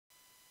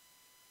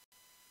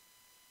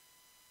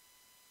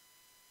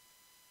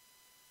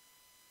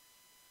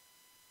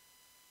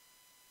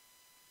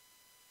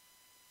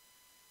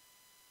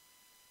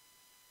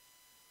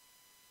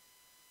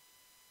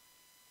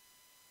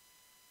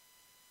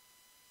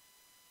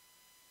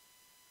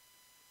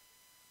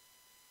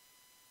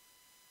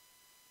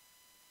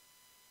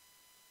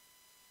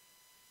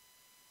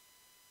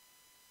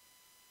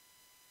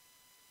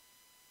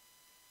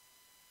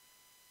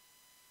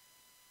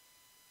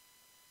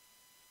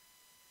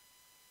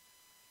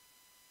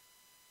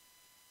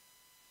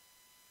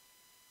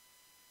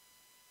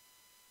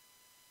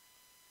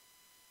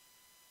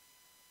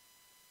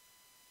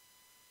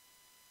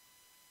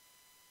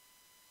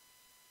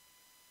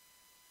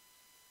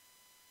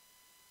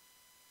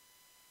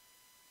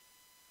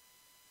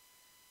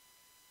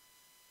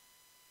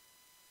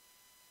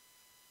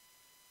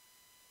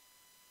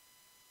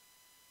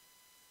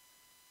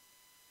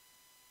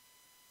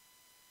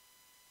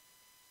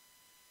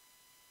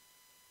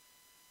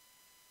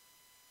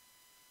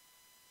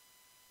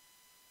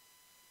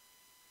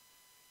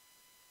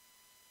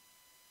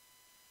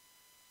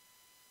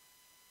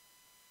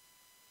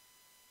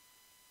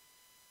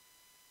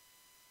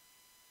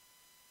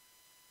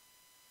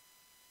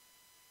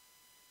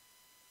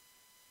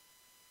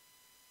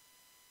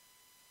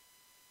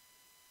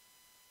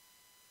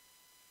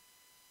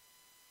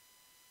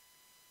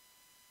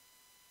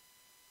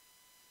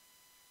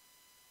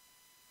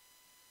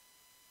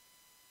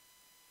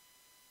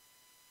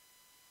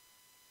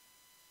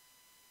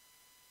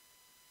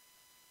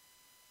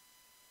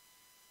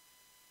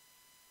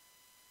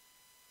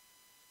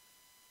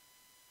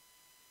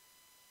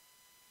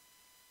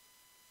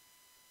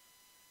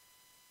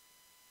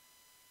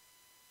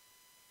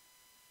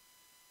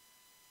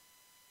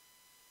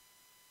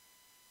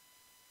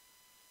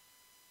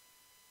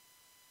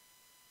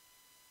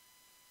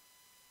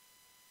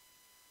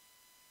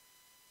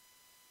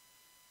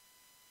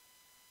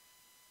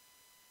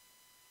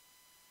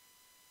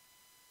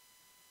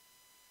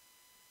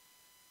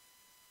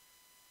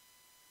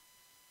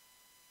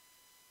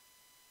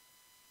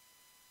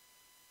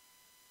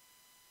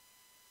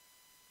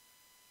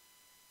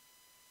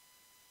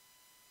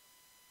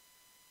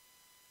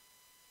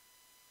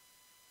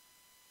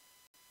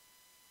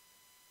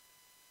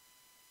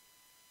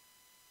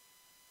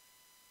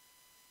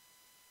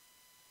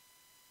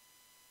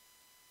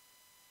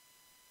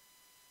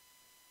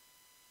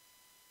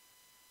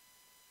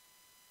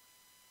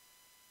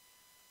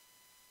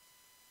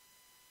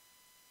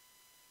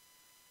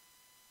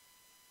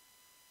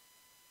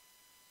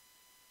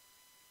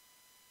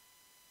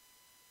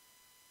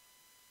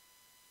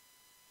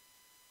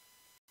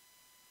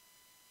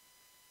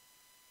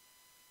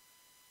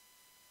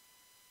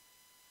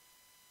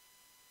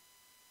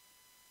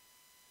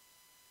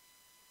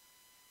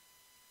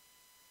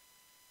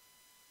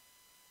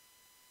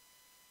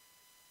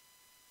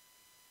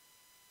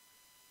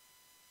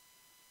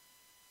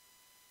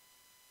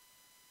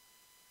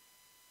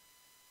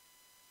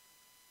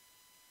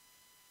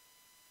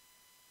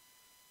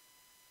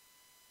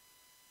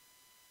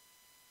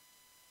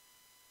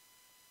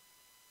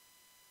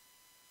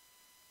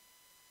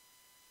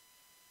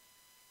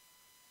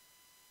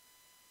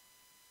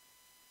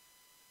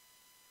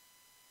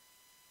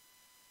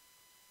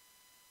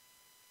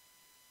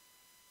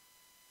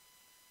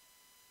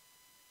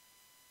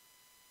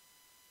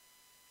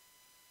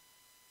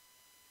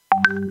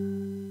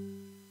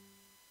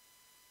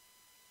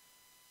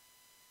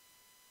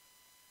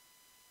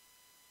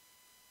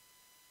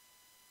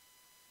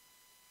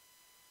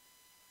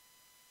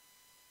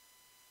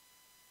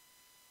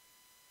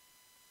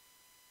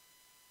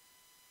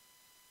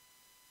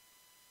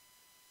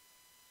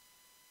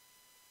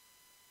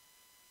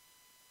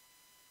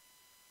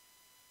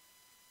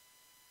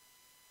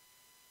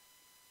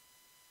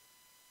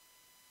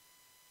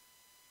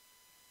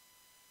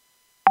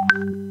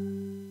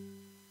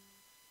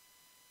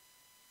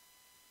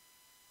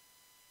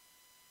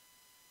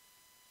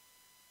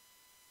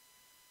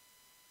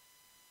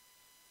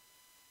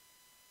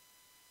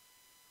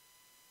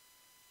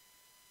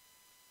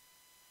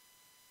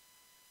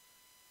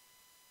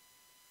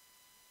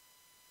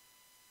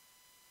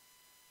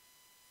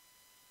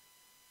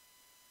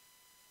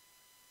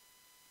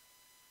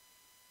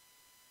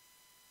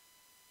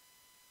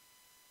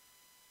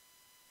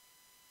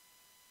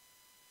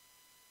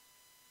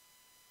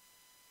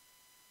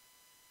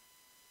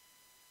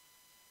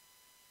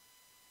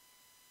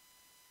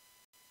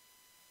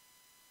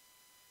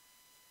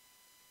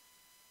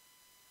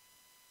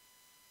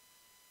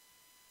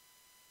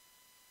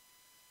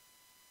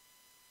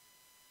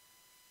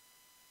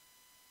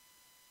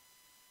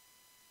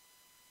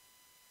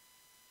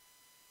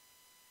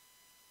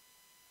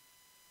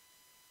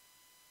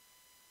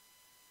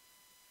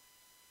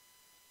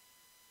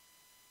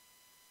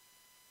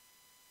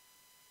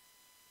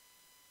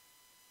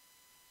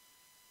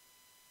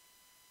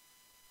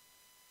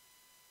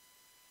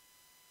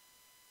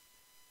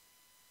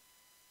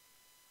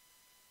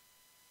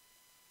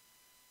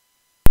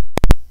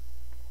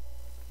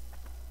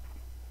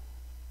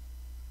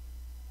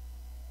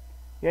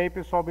E aí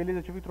pessoal, beleza?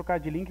 Eu tive que trocar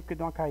de link porque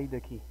deu uma caída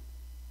aqui.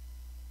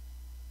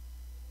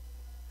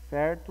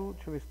 Certo?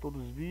 Deixa eu ver se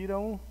todos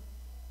viram.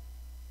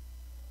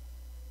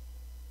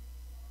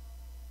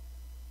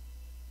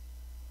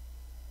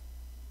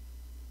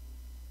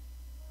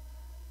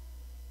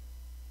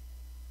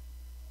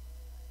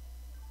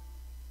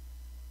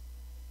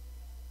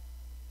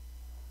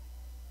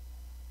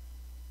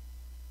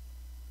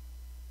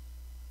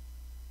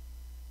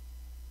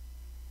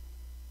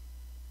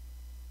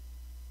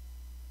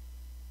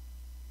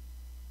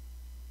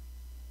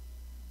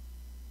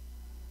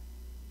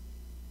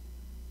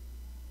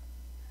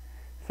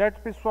 Certo,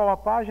 pessoal? A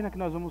página que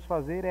nós vamos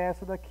fazer é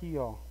essa daqui,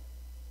 ó.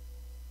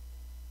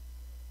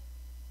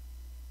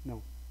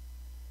 Não.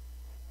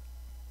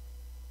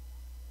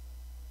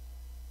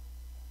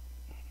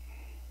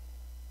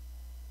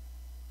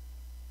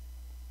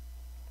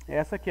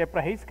 Essa aqui é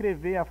para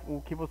reescrever o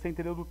que você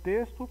entendeu do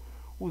texto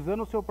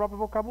usando o seu próprio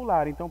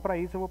vocabulário. Então, para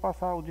isso, eu vou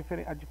passar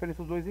a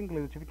diferença dos dois em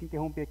inglês. Eu tive que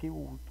interromper aqui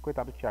o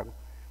coitado do Thiago.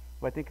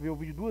 Vai ter que ver o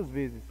vídeo 2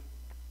 vezes.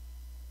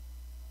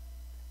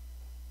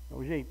 É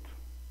o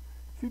jeito.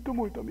 Sinto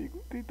muito,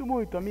 amigo. Sinto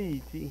muito,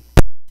 amigo.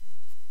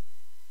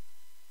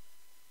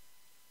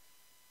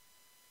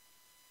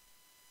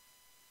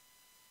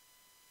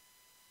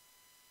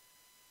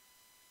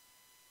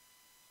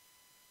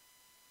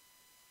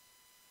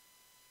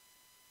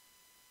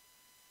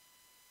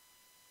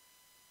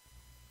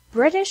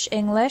 British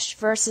English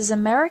versus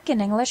American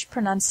English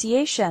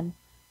pronunciation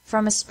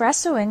from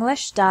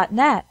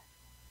EspressoEnglish.net.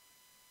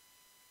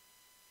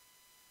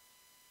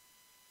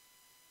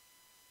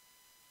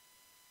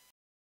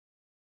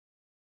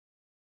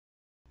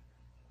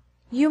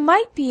 You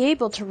might be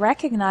able to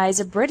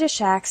recognize a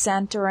British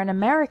accent or an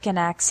American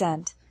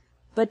accent,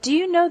 but do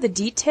you know the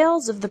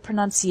details of the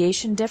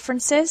pronunciation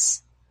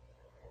differences?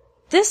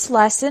 This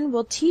lesson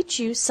will teach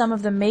you some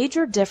of the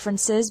major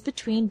differences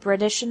between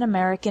British and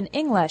American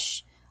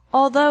English,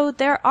 although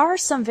there are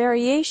some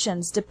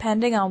variations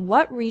depending on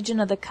what region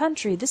of the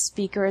country the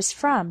speaker is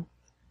from.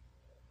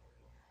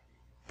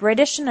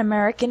 British and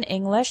American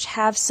English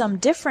have some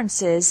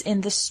differences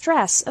in the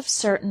stress of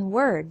certain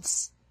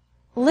words.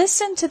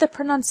 Listen to the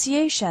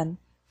pronunciation,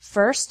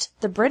 first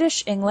the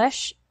British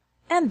English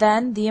and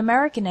then the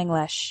American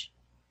English.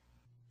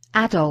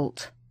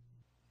 Adult,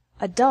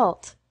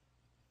 Adult,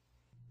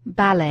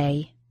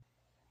 ballet,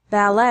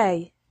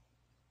 ballet,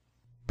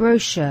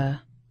 brochure,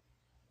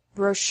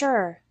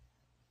 brochure,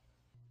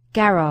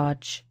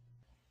 garage,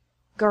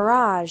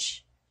 garage,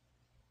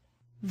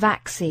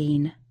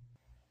 vaccine,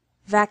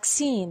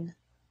 vaccine,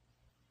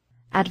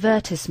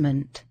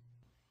 advertisement,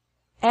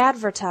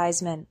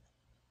 advertisement,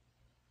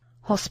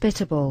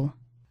 hospitable,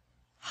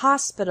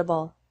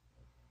 hospitable.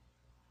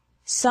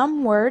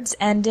 Some words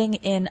ending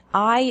in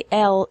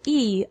ILE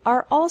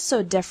are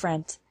also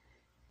different.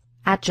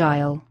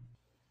 agile,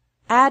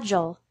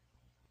 Agile,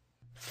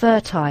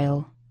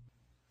 fertile,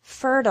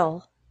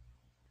 fertile,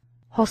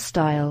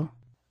 hostile,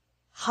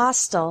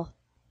 hostile,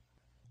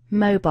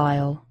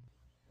 mobile,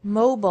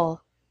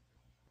 mobile,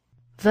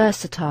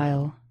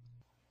 versatile,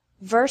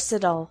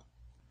 versatile.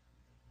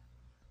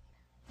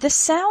 The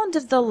sound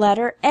of the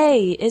letter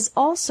A is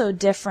also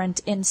different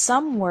in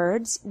some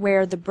words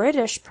where the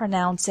British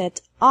pronounce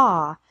it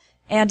ah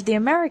and the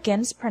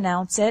Americans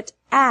pronounce it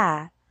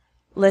ah.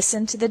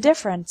 Listen to the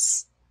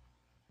difference.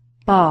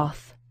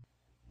 bath,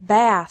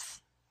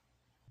 Bath,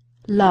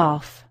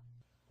 laugh,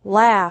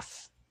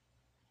 laugh,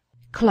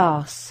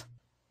 class,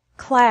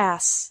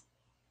 class,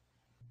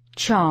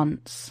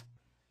 chance,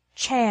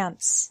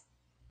 chance,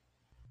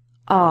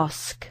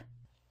 ask,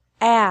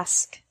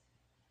 ask,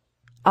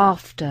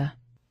 after,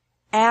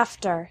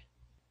 after,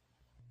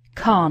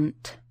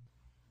 can't,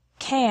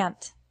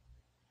 can't,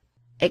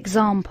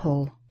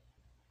 example,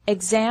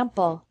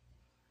 example.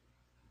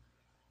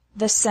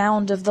 The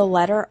sound of the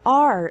letter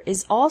R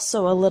is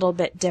also a little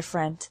bit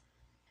different.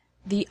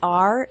 The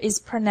R is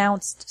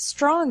pronounced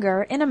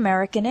stronger in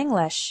American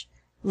English.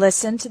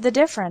 Listen to the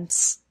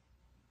difference.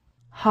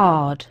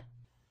 hard,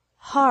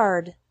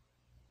 Hard,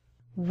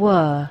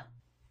 were,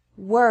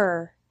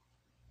 were,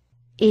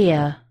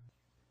 ear,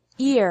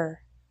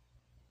 ear,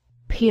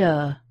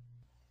 pure,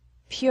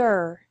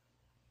 pure,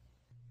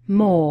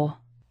 more,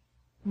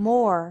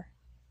 more,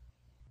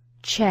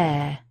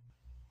 chair,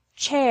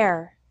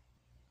 chair,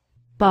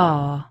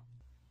 bar,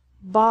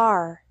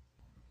 bar.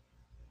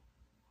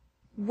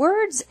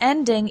 Words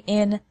ending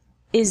in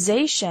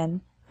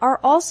ization are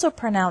also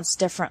pronounced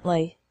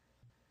differently.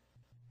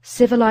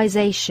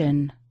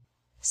 civilization,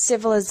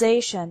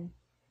 Civilization,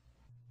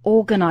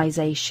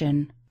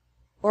 organization,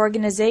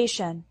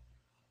 organization,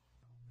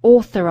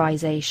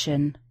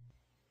 authorization,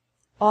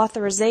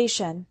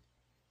 authorization,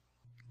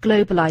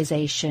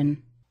 globalization,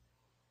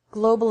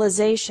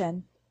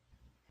 globalization.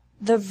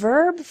 The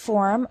verb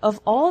form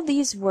of all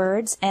these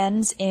words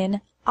ends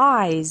in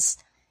 "ize".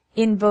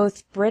 In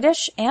both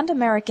British and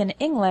American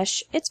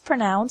English, it's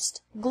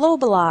pronounced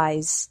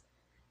globalize.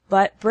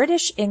 But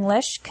British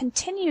English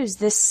continues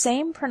this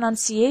same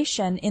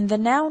pronunciation in the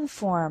noun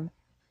form,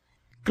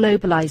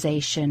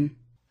 globalization,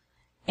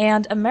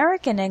 and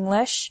American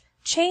English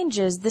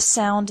changes the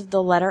sound of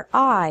the letter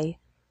I,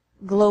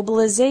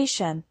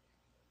 globalization.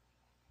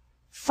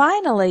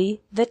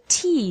 Finally, the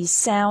T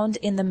sound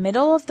in the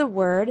middle of the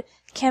word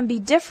can be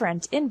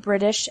different in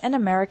British and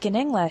American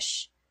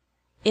English.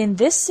 In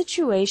this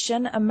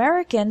situation,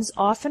 Americans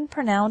often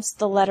pronounce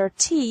the letter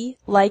T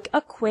like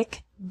a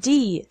quick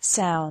D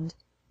sound.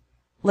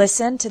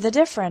 Listen to the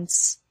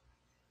difference.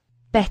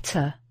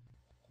 better,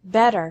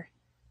 Better,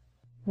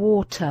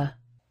 water,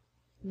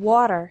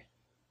 water,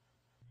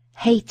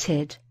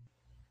 hated,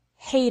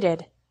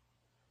 hated,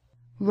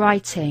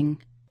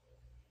 writing,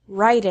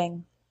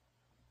 writing,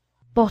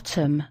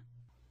 bottom,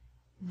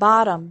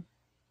 bottom,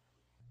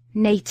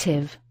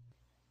 native,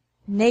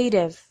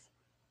 native,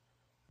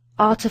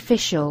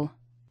 artificial,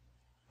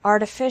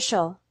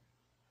 artificial,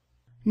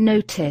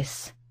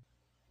 notice,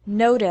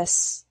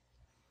 notice.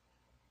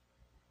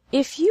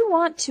 If you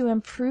want to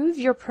improve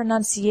your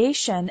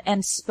pronunciation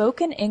and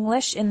spoken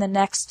English in the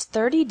next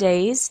 30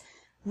 days,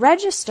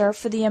 register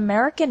for the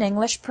American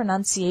English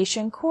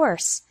Pronunciation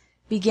course,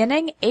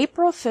 beginning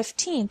April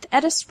 15th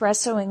at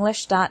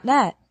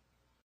espressoenglish.net.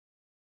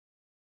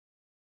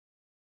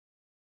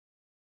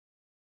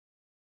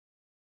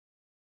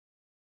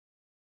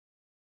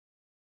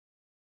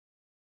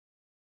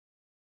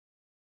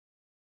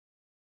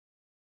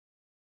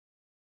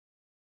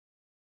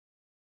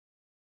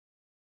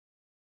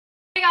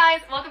 Hey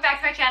guys, welcome back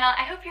to my channel.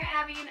 I hope you're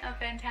having a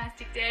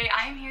fantastic day.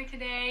 I am here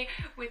today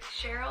with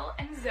Cheryl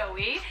and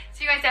Zoe.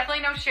 So you guys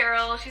definitely know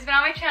Cheryl. She's been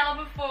on my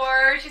channel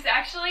before. She's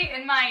actually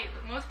in my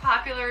most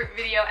popular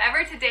video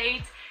ever to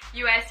date,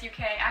 US-UK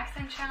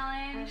Accent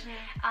Challenge,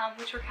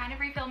 which we're kind of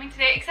refilming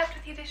today, except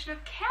with the addition of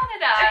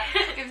Canada.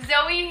 We have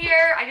Zoe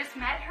here. I just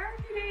met her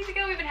a few days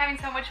ago. We've been having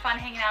so much fun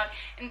hanging out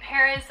in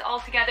Paris all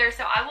together,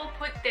 so I will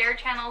put their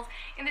channels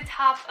in the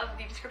top of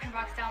the description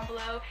box down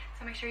below,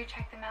 so make sure you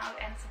check them out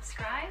and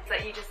subscribe.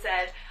 Like you just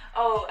said,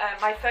 oh,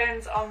 my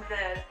phone's on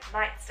the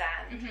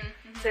nightstand,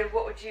 so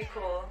what would you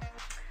call?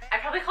 I'd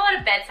probably call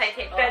it a bedside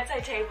table.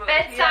 Bedside table.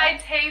 Bedside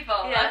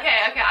table. Yeah.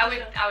 Okay. I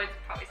would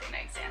probably say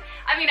nightstand.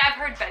 I mean, I've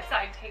heard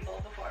bedside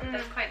table before, but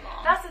that's quite long.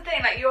 That's the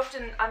thing, like you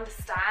often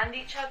understand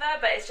each other,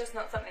 but it's just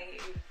not something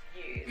you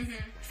use.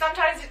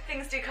 Sometimes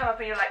things do come up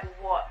and you're like,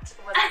 what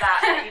was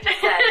that you just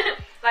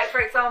said? Like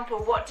for example,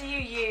 what do you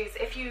use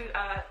if you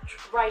are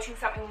writing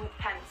something with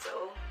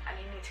pencil and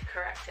you need to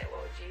correct it?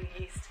 What would you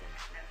use to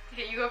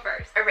Okay, you go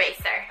first.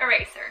 Eraser.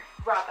 Eraser.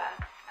 Rubber.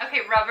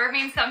 Okay, rubber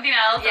means something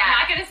else. Yeah. I'm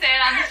not gonna say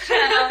it on this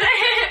channel.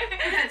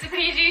 It's a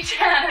PG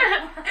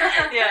channel.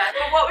 Yeah.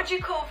 But what would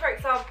you call, for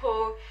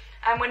example,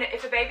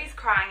 if a baby's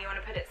crying, you want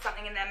to put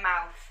something in their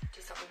mouth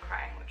to stop them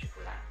crying? What would you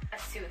call that? A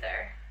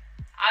soother.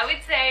 I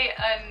would say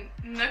a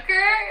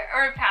nooker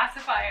or a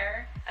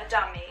pacifier. A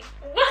dummy.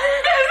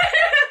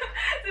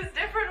 This is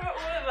different for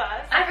all of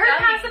us. I've heard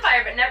Dummy.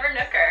 pacifier, but never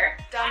nooker.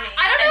 Dummy.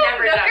 I don't know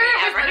never if nooker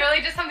dummy, was ever.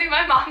 literally just something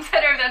my mom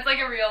said, or if that's like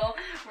a real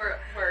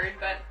word,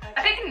 but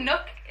I think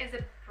Nook is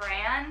a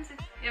brand.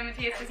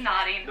 Matthias is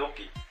nodding.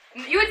 Noki.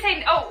 You would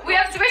say, oh, we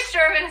have Swiss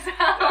German as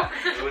well.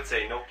 You would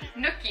say Noki.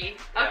 Nookie.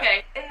 Yeah.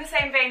 Okay. In the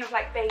same vein of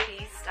like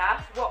baby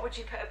stuff, what would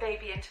you put a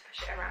baby in to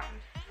push it around?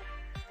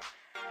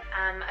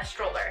 A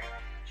stroller.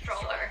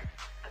 Stroller.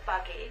 A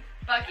buggy.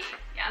 Buggy,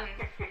 yeah.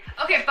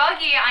 Okay,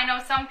 buggy, I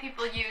know some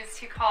people use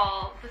to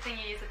call the thing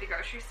you use at the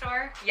grocery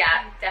store.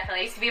 Yeah,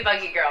 definitely. Used to be a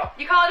buggy girl.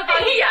 You call it a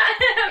buggy?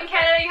 Yeah. In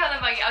Canada, you call it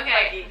a buggy.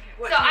 Okay. Buggy.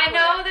 What So do you I call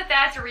know it? that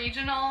that's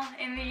regional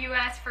in the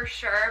U.S. for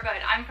sure,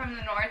 but I'm from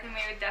the north and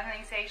we would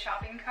definitely say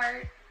shopping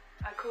cart.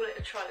 I call it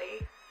a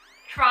trolley.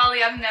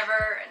 Trolley, I've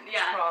never,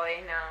 yeah.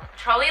 Trolley, no.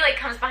 Trolley like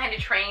comes behind a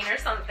train or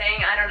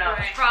something. I don't know.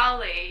 Right.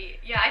 Trolley.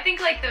 Yeah, I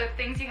think like the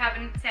things you have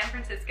in San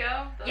Francisco.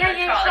 Those Yeah, are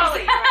yeah,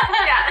 trolleys. trolley.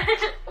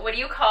 Yeah. What do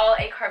you call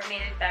a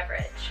carbonated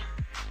beverage?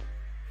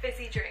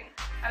 Fizzy drink.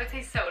 I would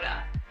say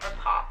soda. Or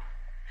pop?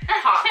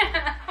 Pop.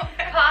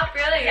 Pop,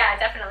 really? Yeah,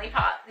 definitely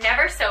pop.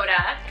 Never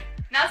soda.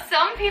 Now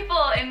some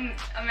people in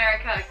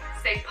America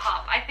say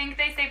pop. I think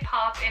they say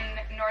pop in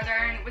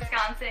northern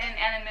Wisconsin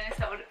and in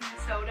Minnesota.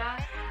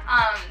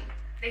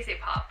 They say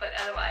pop, but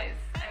otherwise,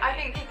 I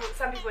think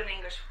some people in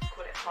English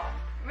call it pop.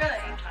 really.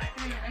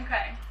 Sometimes.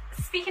 Okay.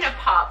 Speaking of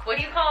pop, what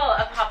do you call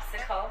a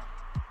popsicle?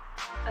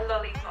 A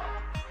lollipop.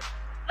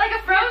 Like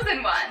a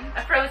frozen one.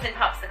 A frozen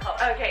popsicle.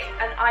 Okay,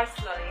 an ice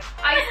lolly.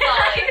 Ice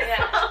lolly.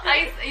 Yeah.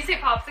 Ice. You say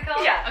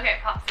popsicle? Yeah. Okay,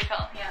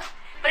 popsicle. Yeah.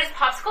 But is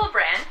popsicle a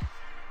brand?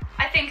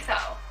 I think so.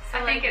 So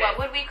I think like, it what is.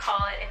 would we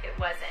call it if it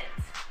wasn't?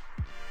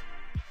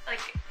 Like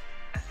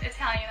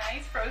Italian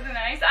ice, frozen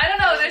ice. I don't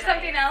know. There's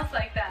Frozen something else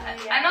like that.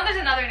 Yeah. I know there's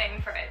another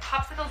name for it.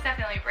 Popsicle's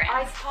definitely a brand.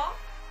 Ice pop?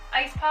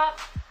 Ice pop.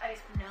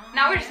 No.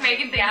 Now we're just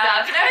making things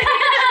Yeah. up.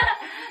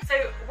 So,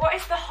 what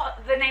is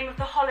the name of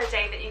the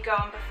holiday that you go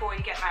on before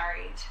you get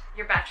married?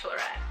 Your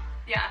bachelorette.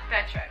 Yeah,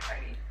 bachelorette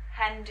party.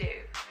 Hen do.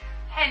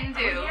 Hen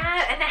do. Oh,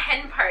 yeah, and the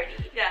hen party.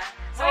 Yeah.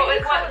 So, Why do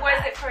you call it what is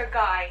that? it for a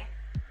guy?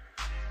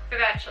 The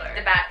bachelor.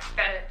 The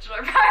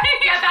bachelor party.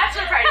 Yeah,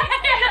 bachelor party.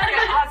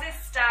 Yeah, ours is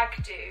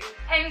stag do.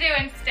 Hen do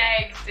and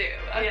stag do.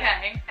 Okay.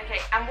 Yeah. Okay,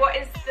 and what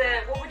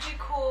would you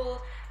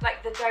call,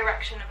 like, the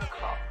direction of a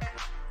clock?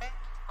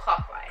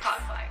 Clockwise.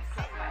 Clockwise.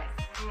 Clockwise.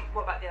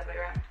 What about the other way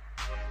around?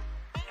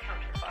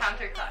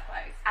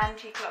 Counterclockwise.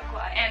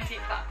 Anti-clockwise.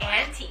 Anti-clockwise.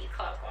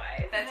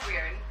 Anti-clockwise. That's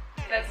weird.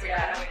 That's weird.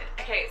 Yeah.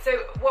 Okay, so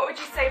what would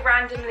you say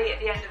randomly at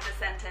the end of the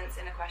sentence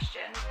in a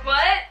question?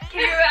 What?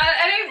 Can you?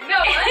 I don't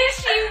know.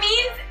 She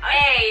means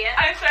A.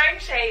 I'm throwing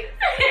shade.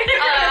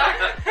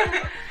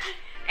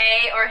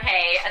 A or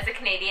hey. As a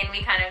Canadian,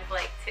 we kind of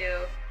like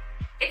to.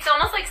 It's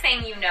almost like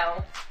saying you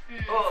know.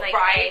 Or It's like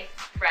right.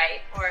 A,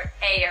 right, or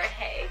A or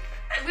hey.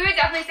 We would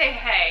definitely say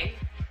hey.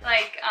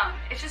 Like,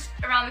 it's just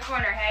around the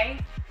corner, hey?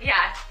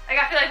 Yeah. Like,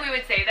 I feel like we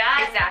would say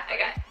that. Exactly.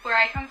 Like, where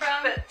I come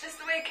from. But just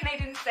the way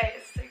Canadians say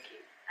it is so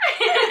cute.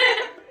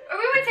 Or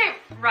we would say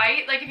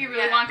right, like if you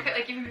really want,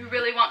 like if you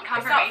really want It's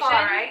confirmation. not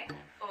far, right?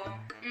 Or,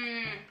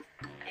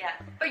 yeah.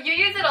 But you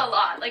use it a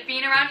lot. Like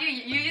being around you,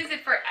 you use it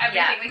for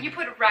everything. Yeah. Like you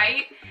put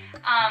right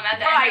at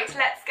the Right, end.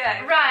 let's go.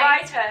 Right.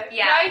 Righto.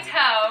 Yeah.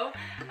 Righto.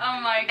 Oh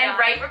my god. And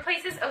right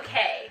replaces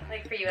okay.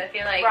 Like for you, I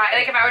feel like. Right.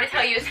 Like if I were to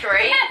tell you a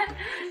story.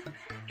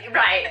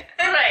 Right.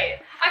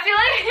 Right. I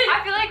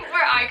feel like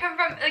where I come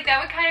from, like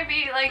that would kind of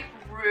be like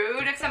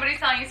rude if somebody's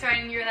telling you a story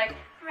and you're like,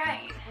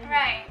 right.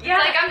 Yeah.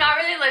 Like I'm not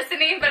really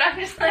listening, but I'm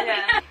just like.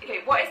 Yeah.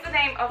 Okay, what is the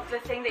name of the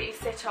thing that you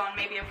sit on,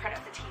 maybe in front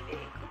of the TV?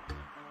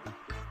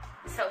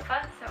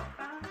 Sofa.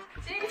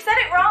 You said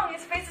it wrong. You're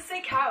supposed to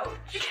say couch.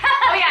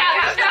 Oh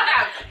yeah,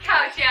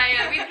 couch.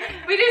 Yeah.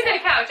 We do say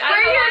couch. I don't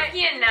We're know why-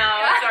 European now.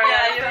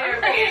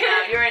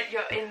 Sorry.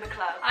 You're in the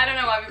club. I don't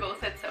know why we both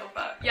said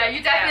sofa. Yeah,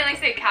 you definitely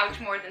say couch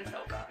more than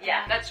sofa.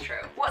 Yeah. That's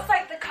true. What's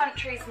like the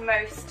country's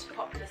most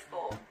popular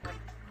sport?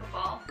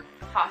 Football.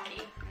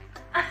 Hockey.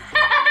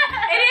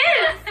 It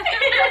is.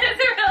 It's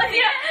really.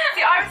 Yeah.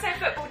 See, I would say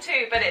football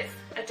too, but it's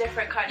a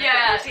different kind of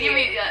Yeah, football to you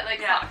mean like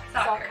Yeah,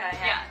 soccer. soccer,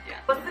 Yeah.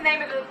 What's the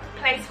name of the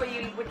place where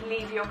you would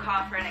leave your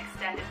car for an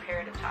extended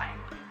period of time?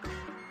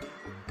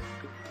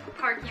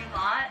 Parking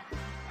lot,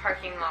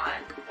 Parking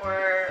lot.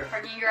 Or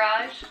parking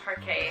garage,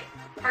 parkade.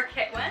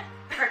 parquet. What?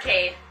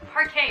 Parkade.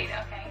 Parkade.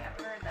 Okay, I've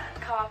heard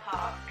that. Car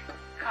park.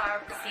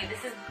 Car. See,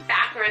 this is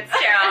backwards,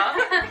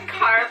 Cheryl.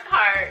 Car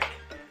park.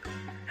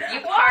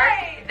 You park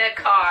Why? the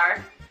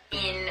car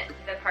in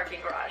the parking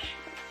garage.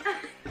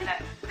 No.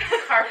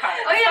 Car park.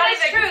 Oh yeah,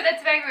 that's true.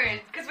 That's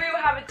backwards. Because we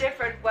all have a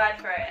different word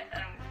for it,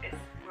 and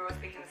we're all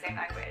speaking the same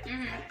language.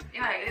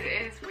 Yeah, it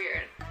is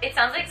weird. It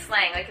sounds like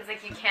slang. Like it's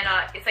like you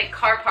cannot. It's like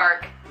car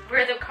park.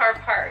 Where the car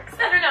parks.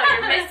 I don't know.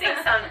 You're missing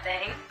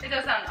something. It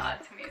does sound odd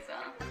to me as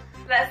well.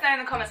 Let us know in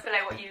the comments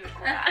below what you would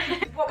call that.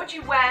 What would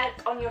you wear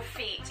on your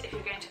feet if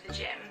you're going to the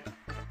gym?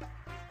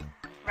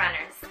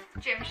 Runners.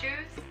 Gym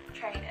shoes.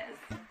 Trainers.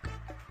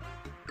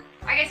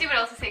 I guess you would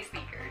also say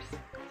sneakers.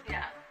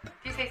 Yeah. Do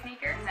you say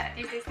sneakers? No.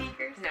 Do you say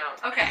sneakers? No.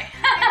 Okay.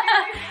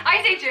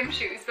 I say gym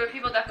shoes, but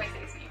people definitely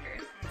say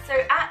sneakers. So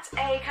at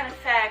a kind of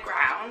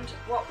fairground,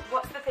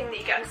 what's the thing that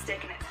you get on a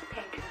stick and it's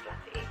pink and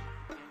fluffy?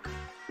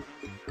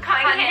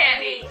 Cotton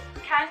candy.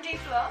 Candy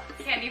floss.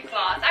 Candy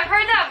floss. I've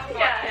heard that before.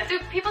 Yeah. Do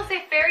people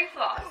say fairy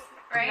floss?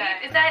 Right?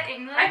 No. Is that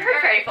English? I've heard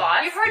or- fairy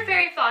floss. You've heard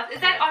fairy floss.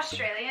 Is that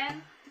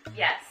Australian?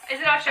 Yes. Is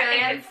it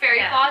Australian? I think it's- Fairy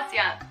yeah. floss?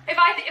 Yeah. If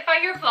I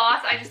hear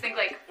floss, I just think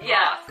like floss.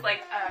 Yeah.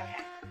 Like, Oh,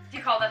 okay. do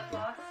you call that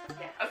floss?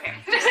 Yeah. Okay.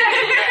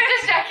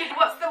 Just checking.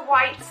 What's the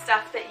white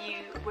stuff that you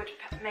would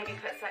maybe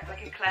put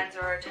like a cleanser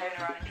or a toner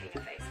on and clean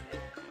your face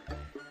with?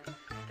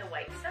 The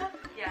white stuff?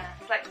 Yeah,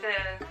 it's like the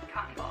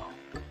Cotton ball.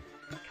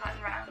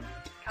 Cotton round.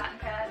 Cotton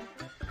pad.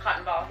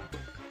 Cotton ball.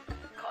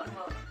 cotton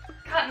wool.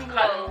 Cotton wool.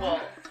 Cotton wool.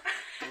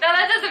 No,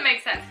 that doesn't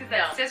make sense because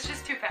No. that's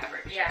just two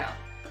fabrics. Yeah.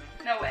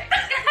 No way.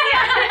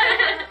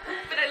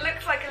 But it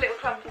looks like a little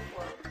clump of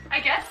wool. I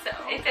guess so.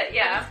 It's a,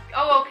 yeah.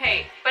 Oh,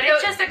 okay. But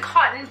it's just a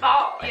cotton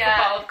ball. It's Yeah.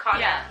 a ball of cotton.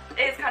 Yeah.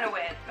 It is kind of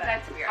weird, but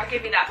That's weird. I'll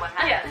give you that one.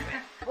 Yeah.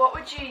 What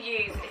would you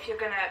use if you're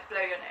gonna blow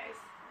your nose?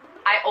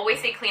 I always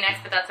say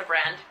Kleenex, but that's a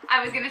brand.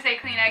 I was gonna say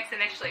Kleenex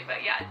initially,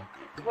 but yeah.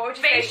 What would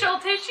you Facial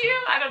tissue?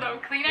 I don't know.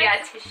 Kleenex? Yeah,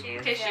 tissue.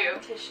 say? Tissue. Yeah,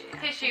 tissue.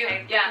 Tissue,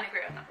 Okay, we yeah. can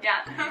agree on that.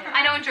 Yeah.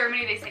 I know in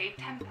Germany they say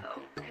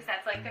Tempo, because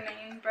that's like the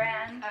main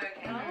brand.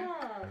 Okay.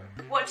 Oh.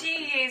 What do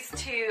you use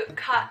to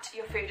cut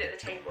your food at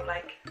the table?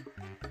 Like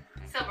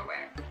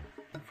Silverware.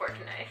 Fork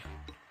and knife.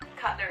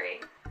 cutlery?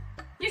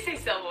 You say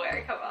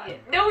silverware, come on.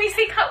 No, we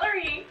say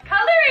cutlery.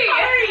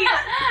 Cutlery!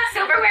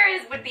 Silverware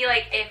would be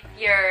like if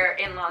your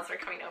in-laws were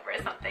coming over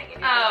or something.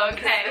 And Oh, you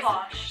okay.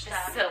 Posh the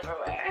stuff.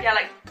 silverware. Yeah,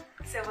 like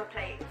silver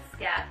plates.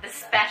 Yeah, the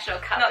special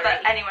cutlery.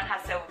 Not that anyone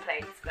has silver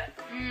plates, but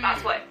Mm.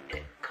 that's what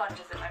it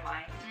conjures in my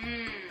mind.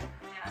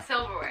 Yeah.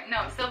 Silverware.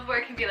 No,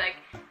 silverware can be like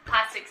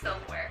plastic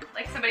silverware.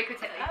 Like somebody could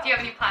say, like, do you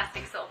have any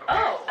plastic silverware?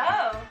 Oh.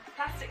 Oh,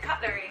 plastic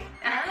cutlery.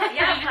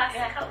 Yeah,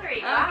 plastic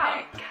cutlery. Wow.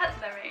 Okay,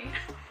 cutlery.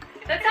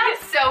 That sounds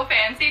so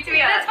fancy to me.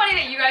 Yeah. That's funny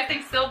that you guys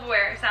think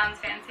silverware sounds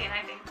fancy and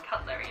I think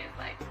cutlery is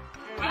like,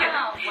 Yeah.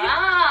 wow,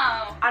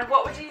 wow. And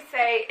what would you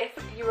say if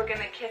you were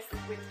gonna kiss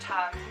with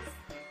tongues?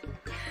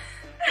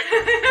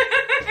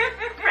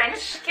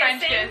 French French kissing.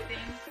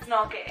 kissing.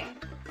 Snogging.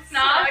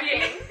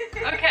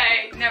 Snogging.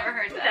 Okay, never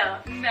heard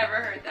that. No. Never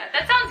heard that.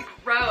 That sounds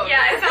gross.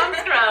 Yeah, it sounds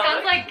gross.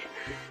 Sounds like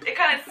It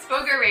kind of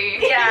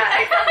spoogery.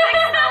 Yeah, it sounds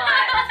like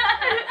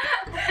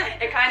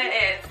not. It kind of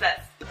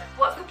is.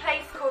 What's the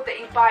place called that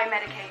you buy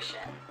medication?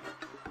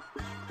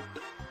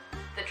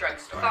 The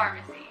drugstore.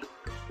 Pharmacy.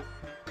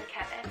 The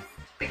chemist.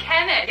 The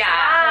chemist. Yeah.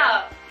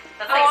 Wow.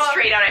 That's like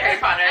straight out of Harry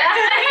Potter.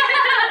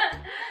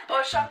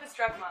 Or Shoppers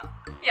Drug Mart.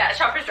 Yeah,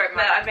 Shoppers Drug No,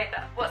 Mart. I made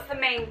that. What's the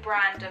main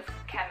brand of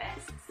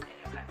chemists in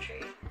your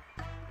country?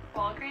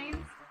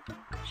 Walgreens.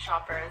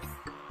 Shoppers.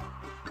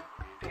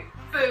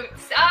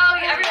 Boots. Oh,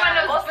 yeah, everyone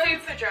knows What's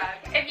Boots. Super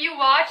Drug? If you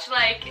watch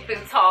like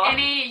Boots Hall.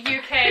 any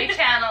UK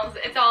channels,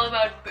 it's all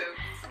about Boots.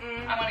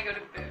 Mm. I want to go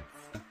to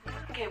Boots.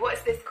 Okay, what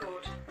is this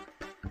called?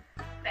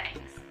 Thanks.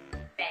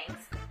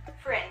 Banks.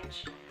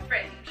 Fringe.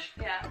 Fringe.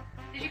 Yeah.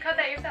 Did you cut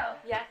that yourself?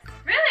 Yes.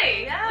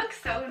 Really? Yeah. It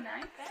looks so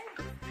nice.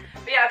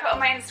 But yeah, I put on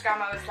my Instagram,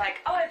 I was like,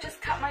 oh, I've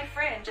just cut my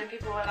fringe. And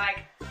people were like,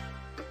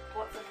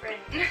 what's a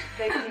fringe?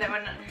 They didn't know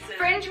what it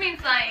Fringe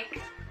means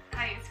like,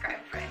 how do you describe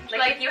fringe?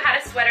 Like if you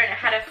had a sweater and it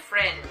had a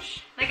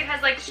fringe. Like it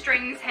has like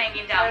strings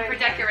hanging down for Okay.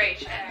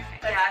 decoration.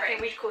 That's Yeah, I think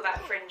fringe. we'd call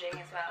that fringing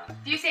as well.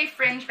 Do you say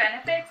fringe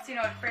benefits? Do you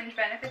know what fringe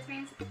benefits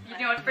means? You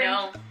know what fringe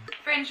No.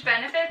 fringe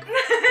benefits?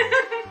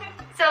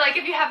 So like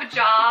if you have a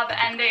job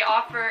and they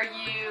offer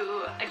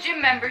you a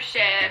gym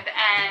membership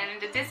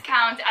and a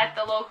discount at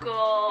the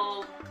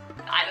local,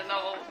 I don't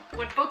know,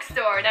 what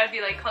bookstore, that would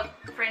be like called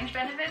fringe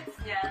benefits?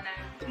 Yeah,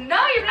 no.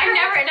 No, you've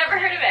I never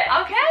heard of it.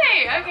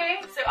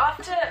 Okay. So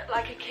after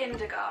like a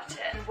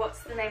kindergarten, what's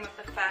the name of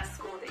the first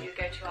school that you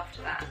go to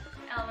after that?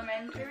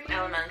 Elementary.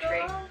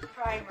 Elementary. school?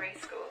 Primary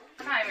school.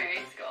 Primary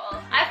school.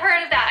 I've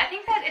heard of that. I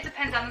think that it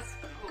depends on the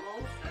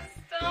school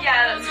system. Yeah,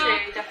 I that's don't know.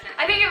 true, definitely.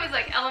 I think it was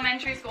like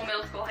elementary school,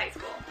 middle school, high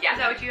school. Yeah. Is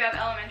that what you have,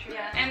 elementary?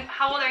 Yeah. And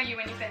how old are you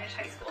when you finish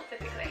high school,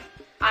 typically?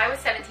 I was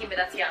 17, but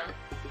that's young.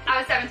 I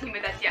was 17,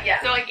 but that's young.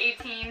 Yeah. So like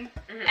 18.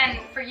 Mhm. And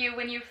for you,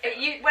 when you...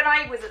 When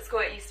I was at school,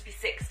 it used to be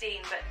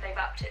 16, but they've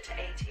upped it to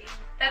 18.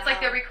 That's like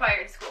the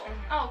required school.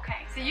 Mhm. Oh,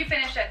 okay. So you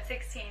finished at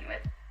 16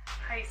 with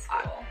high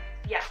school.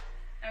 Yeah.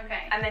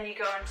 Okay. And then you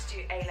go on to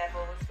do A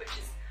levels, which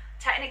is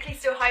technically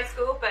still high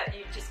school, but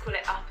you just call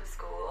it upper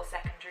school or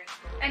secondary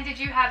school. And did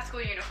you have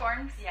school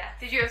uniforms? Yes.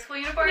 Did you have school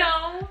uniforms?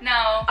 No.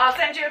 No. I'll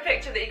send you a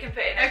picture that you can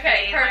put in.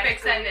 Okay, in my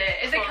perfect. school Send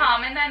it. Is it uniform.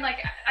 common then?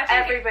 Like I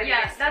think Everybody.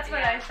 Yeah, is- that's what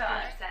yeah, I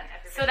thought. 100%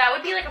 everybody. So that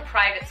would be like a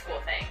private school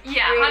thing.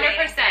 Yeah, Really?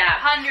 100%. Yeah.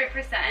 100%.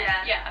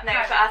 Yeah. Yeah. No,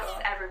 private for us, school.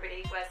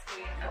 everybody wears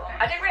school uniform.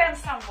 Okay. I didn't really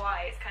understand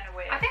why. It's kind of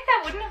weird. I think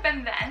that wouldn't have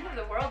been the end of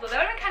the world though.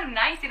 That would have been kind of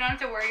nice. You don't have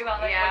to worry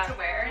about like Yeah. what to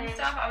wear and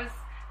stuff. I was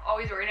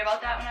always worried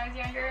about that when I was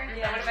younger.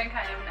 Yeah. That would have been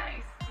kind of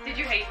nice. Did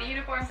you hate the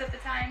uniforms at the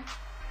time?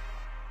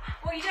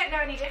 Well, you don't know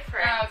any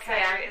different. Oh,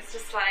 okay. So it's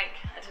just like,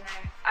 I don't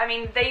know. I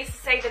mean, they used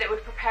to say that it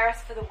would prepare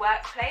us for the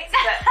workplace,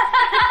 but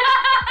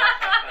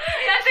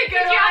That's a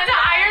good Did you have one. to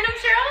iron them,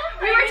 Cheryl?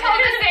 We were told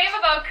the same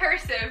about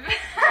cursive.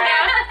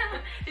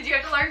 Did you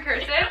have to learn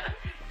cursive?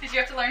 Did you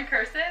have to learn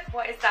cursive?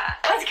 what is that?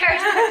 What's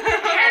cursive?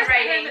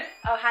 Handwriting.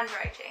 Oh,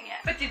 handwriting, yeah.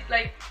 But did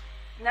like,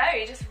 No,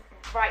 you just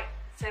write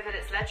so that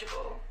it's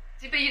legible.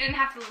 but you didn't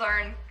have to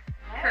learn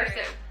No.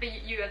 cursive.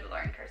 But you had to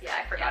learn cursive. Yeah,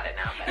 I forgot it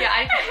now. But. Yeah,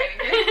 I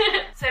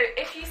did. So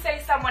if you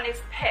say someone is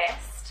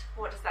pissed,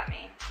 what does that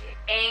mean?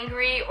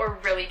 Angry or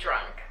really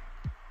drunk.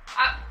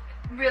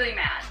 Really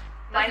mad.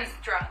 Mine's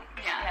Doesn't- drunk.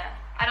 Yeah.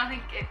 I don't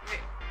think it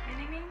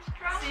really means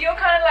drunk. So you're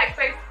kind of like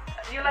both.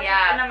 You're like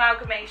Yeah. an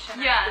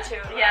amalgamation Yeah. of the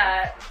two. Of them.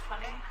 Yeah. It's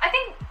funny. I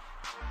think,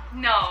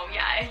 no,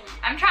 yeah.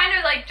 I'm trying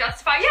to like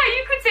justify, yeah,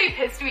 you could say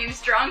pissed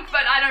means drunk,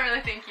 but I don't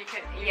really think you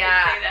could say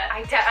that.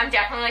 I'm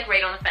definitely like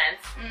right on the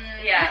fence.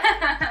 Mm.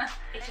 Yeah.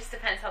 It just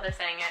depends how they're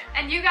saying it.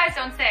 And you guys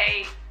don't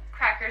say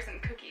crackers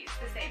and cookies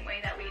the same way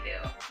that we do.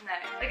 No.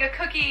 Like a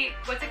cookie,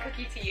 what's a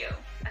cookie to you?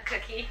 A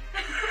cookie.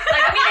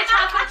 Like, I mean, a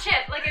chocolate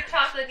chip, like a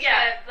chocolate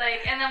Yeah. chip,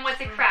 like, and then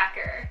what's a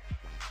cracker?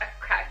 A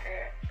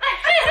cracker.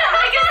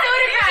 Like a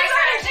soda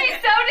cracker. She's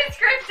so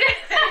descriptive.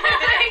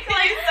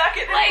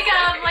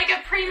 Like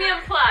a premium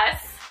plus.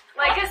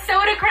 Like a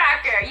soda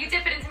cracker. You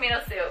dip it in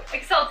tomato soup.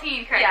 Like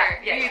saltine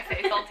cracker. Yeah, You'd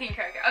say saltine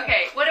cracker.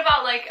 Okay, what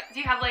about like, do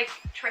you have like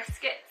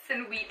Triscuits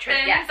and wheat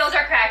thins? Yes. Those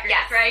are crackers,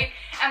 Yes. right?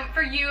 And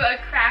for you, a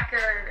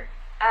cracker.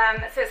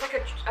 So it's like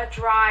a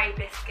dry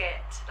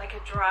biscuit, like a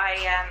dry.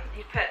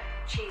 You put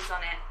cheese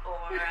on it,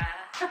 or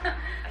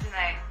I don't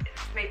know,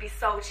 it's maybe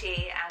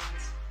salty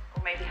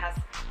or maybe has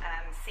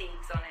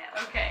seeds on it.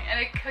 Okay, and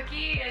a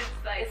cookie is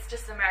like It's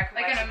just American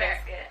like an white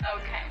American. biscuit.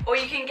 Okay. Or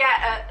you can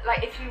get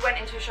like if you went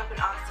into a shop and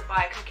asked to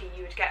buy a cookie,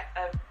 you would get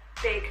a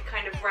big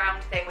kind of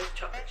round thing with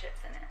chocolate chips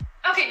in it.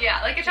 Okay,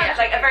 yeah, like a chocolate.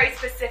 Like a very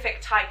specific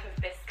type of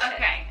biscuit.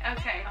 Okay,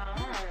 okay.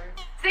 Oh.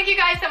 Thank you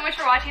guys so much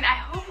for watching. I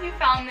hope you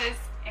found this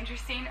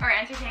interesting or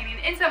entertaining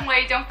in some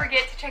way. Don't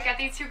forget to check out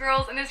these two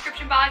girls in the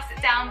description box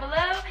down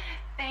below.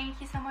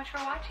 Thank you so much for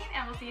watching,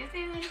 and we'll see you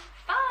soon.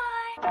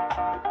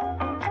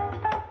 Bye!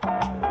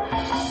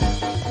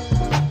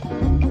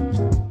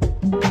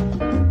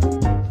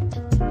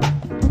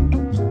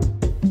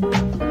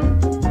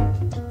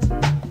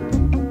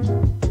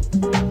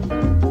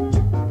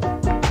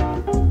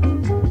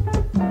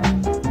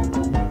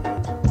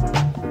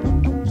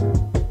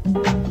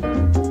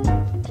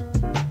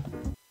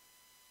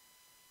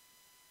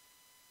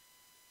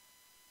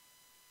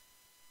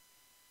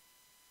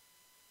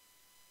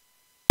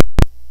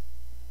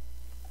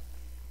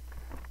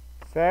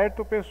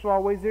 Certo,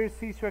 pessoal, o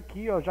exercício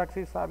aqui, ó, já que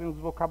vocês sabem os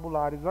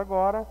vocabulários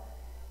agora,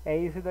 é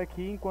esse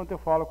daqui, enquanto eu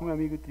falo com meu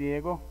amigo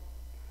Diego.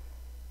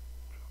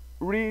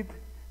 Read.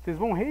 Vocês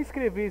vão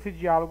reescrever esse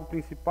diálogo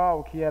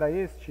principal, que era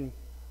este,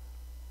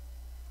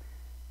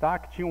 tá?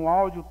 Que tinha um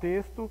áudio,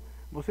 texto.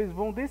 Vocês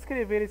vão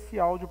descrever esse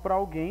áudio para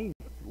alguém,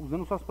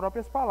 usando suas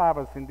próprias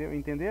palavras,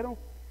 entenderam?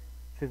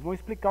 Vocês vão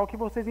explicar o que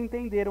vocês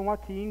entenderam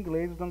aqui em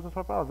inglês, usando suas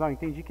próprias palavras.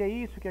 Entendi que é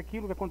isso, que é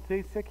aquilo, que aconteceu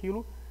isso e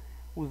aquilo,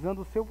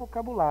 usando o seu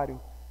vocabulário.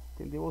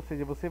 Entendeu? Ou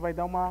seja, você vai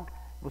dar uma...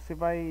 Você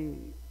vai...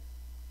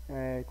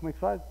 como é que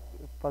faz?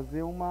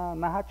 Fazer uma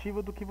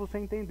narrativa do que você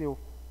entendeu.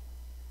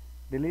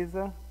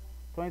 Beleza?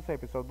 Então é isso aí,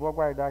 pessoal. Vou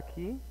aguardar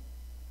aqui,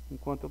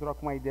 enquanto eu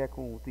troco uma ideia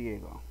com o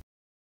Diego.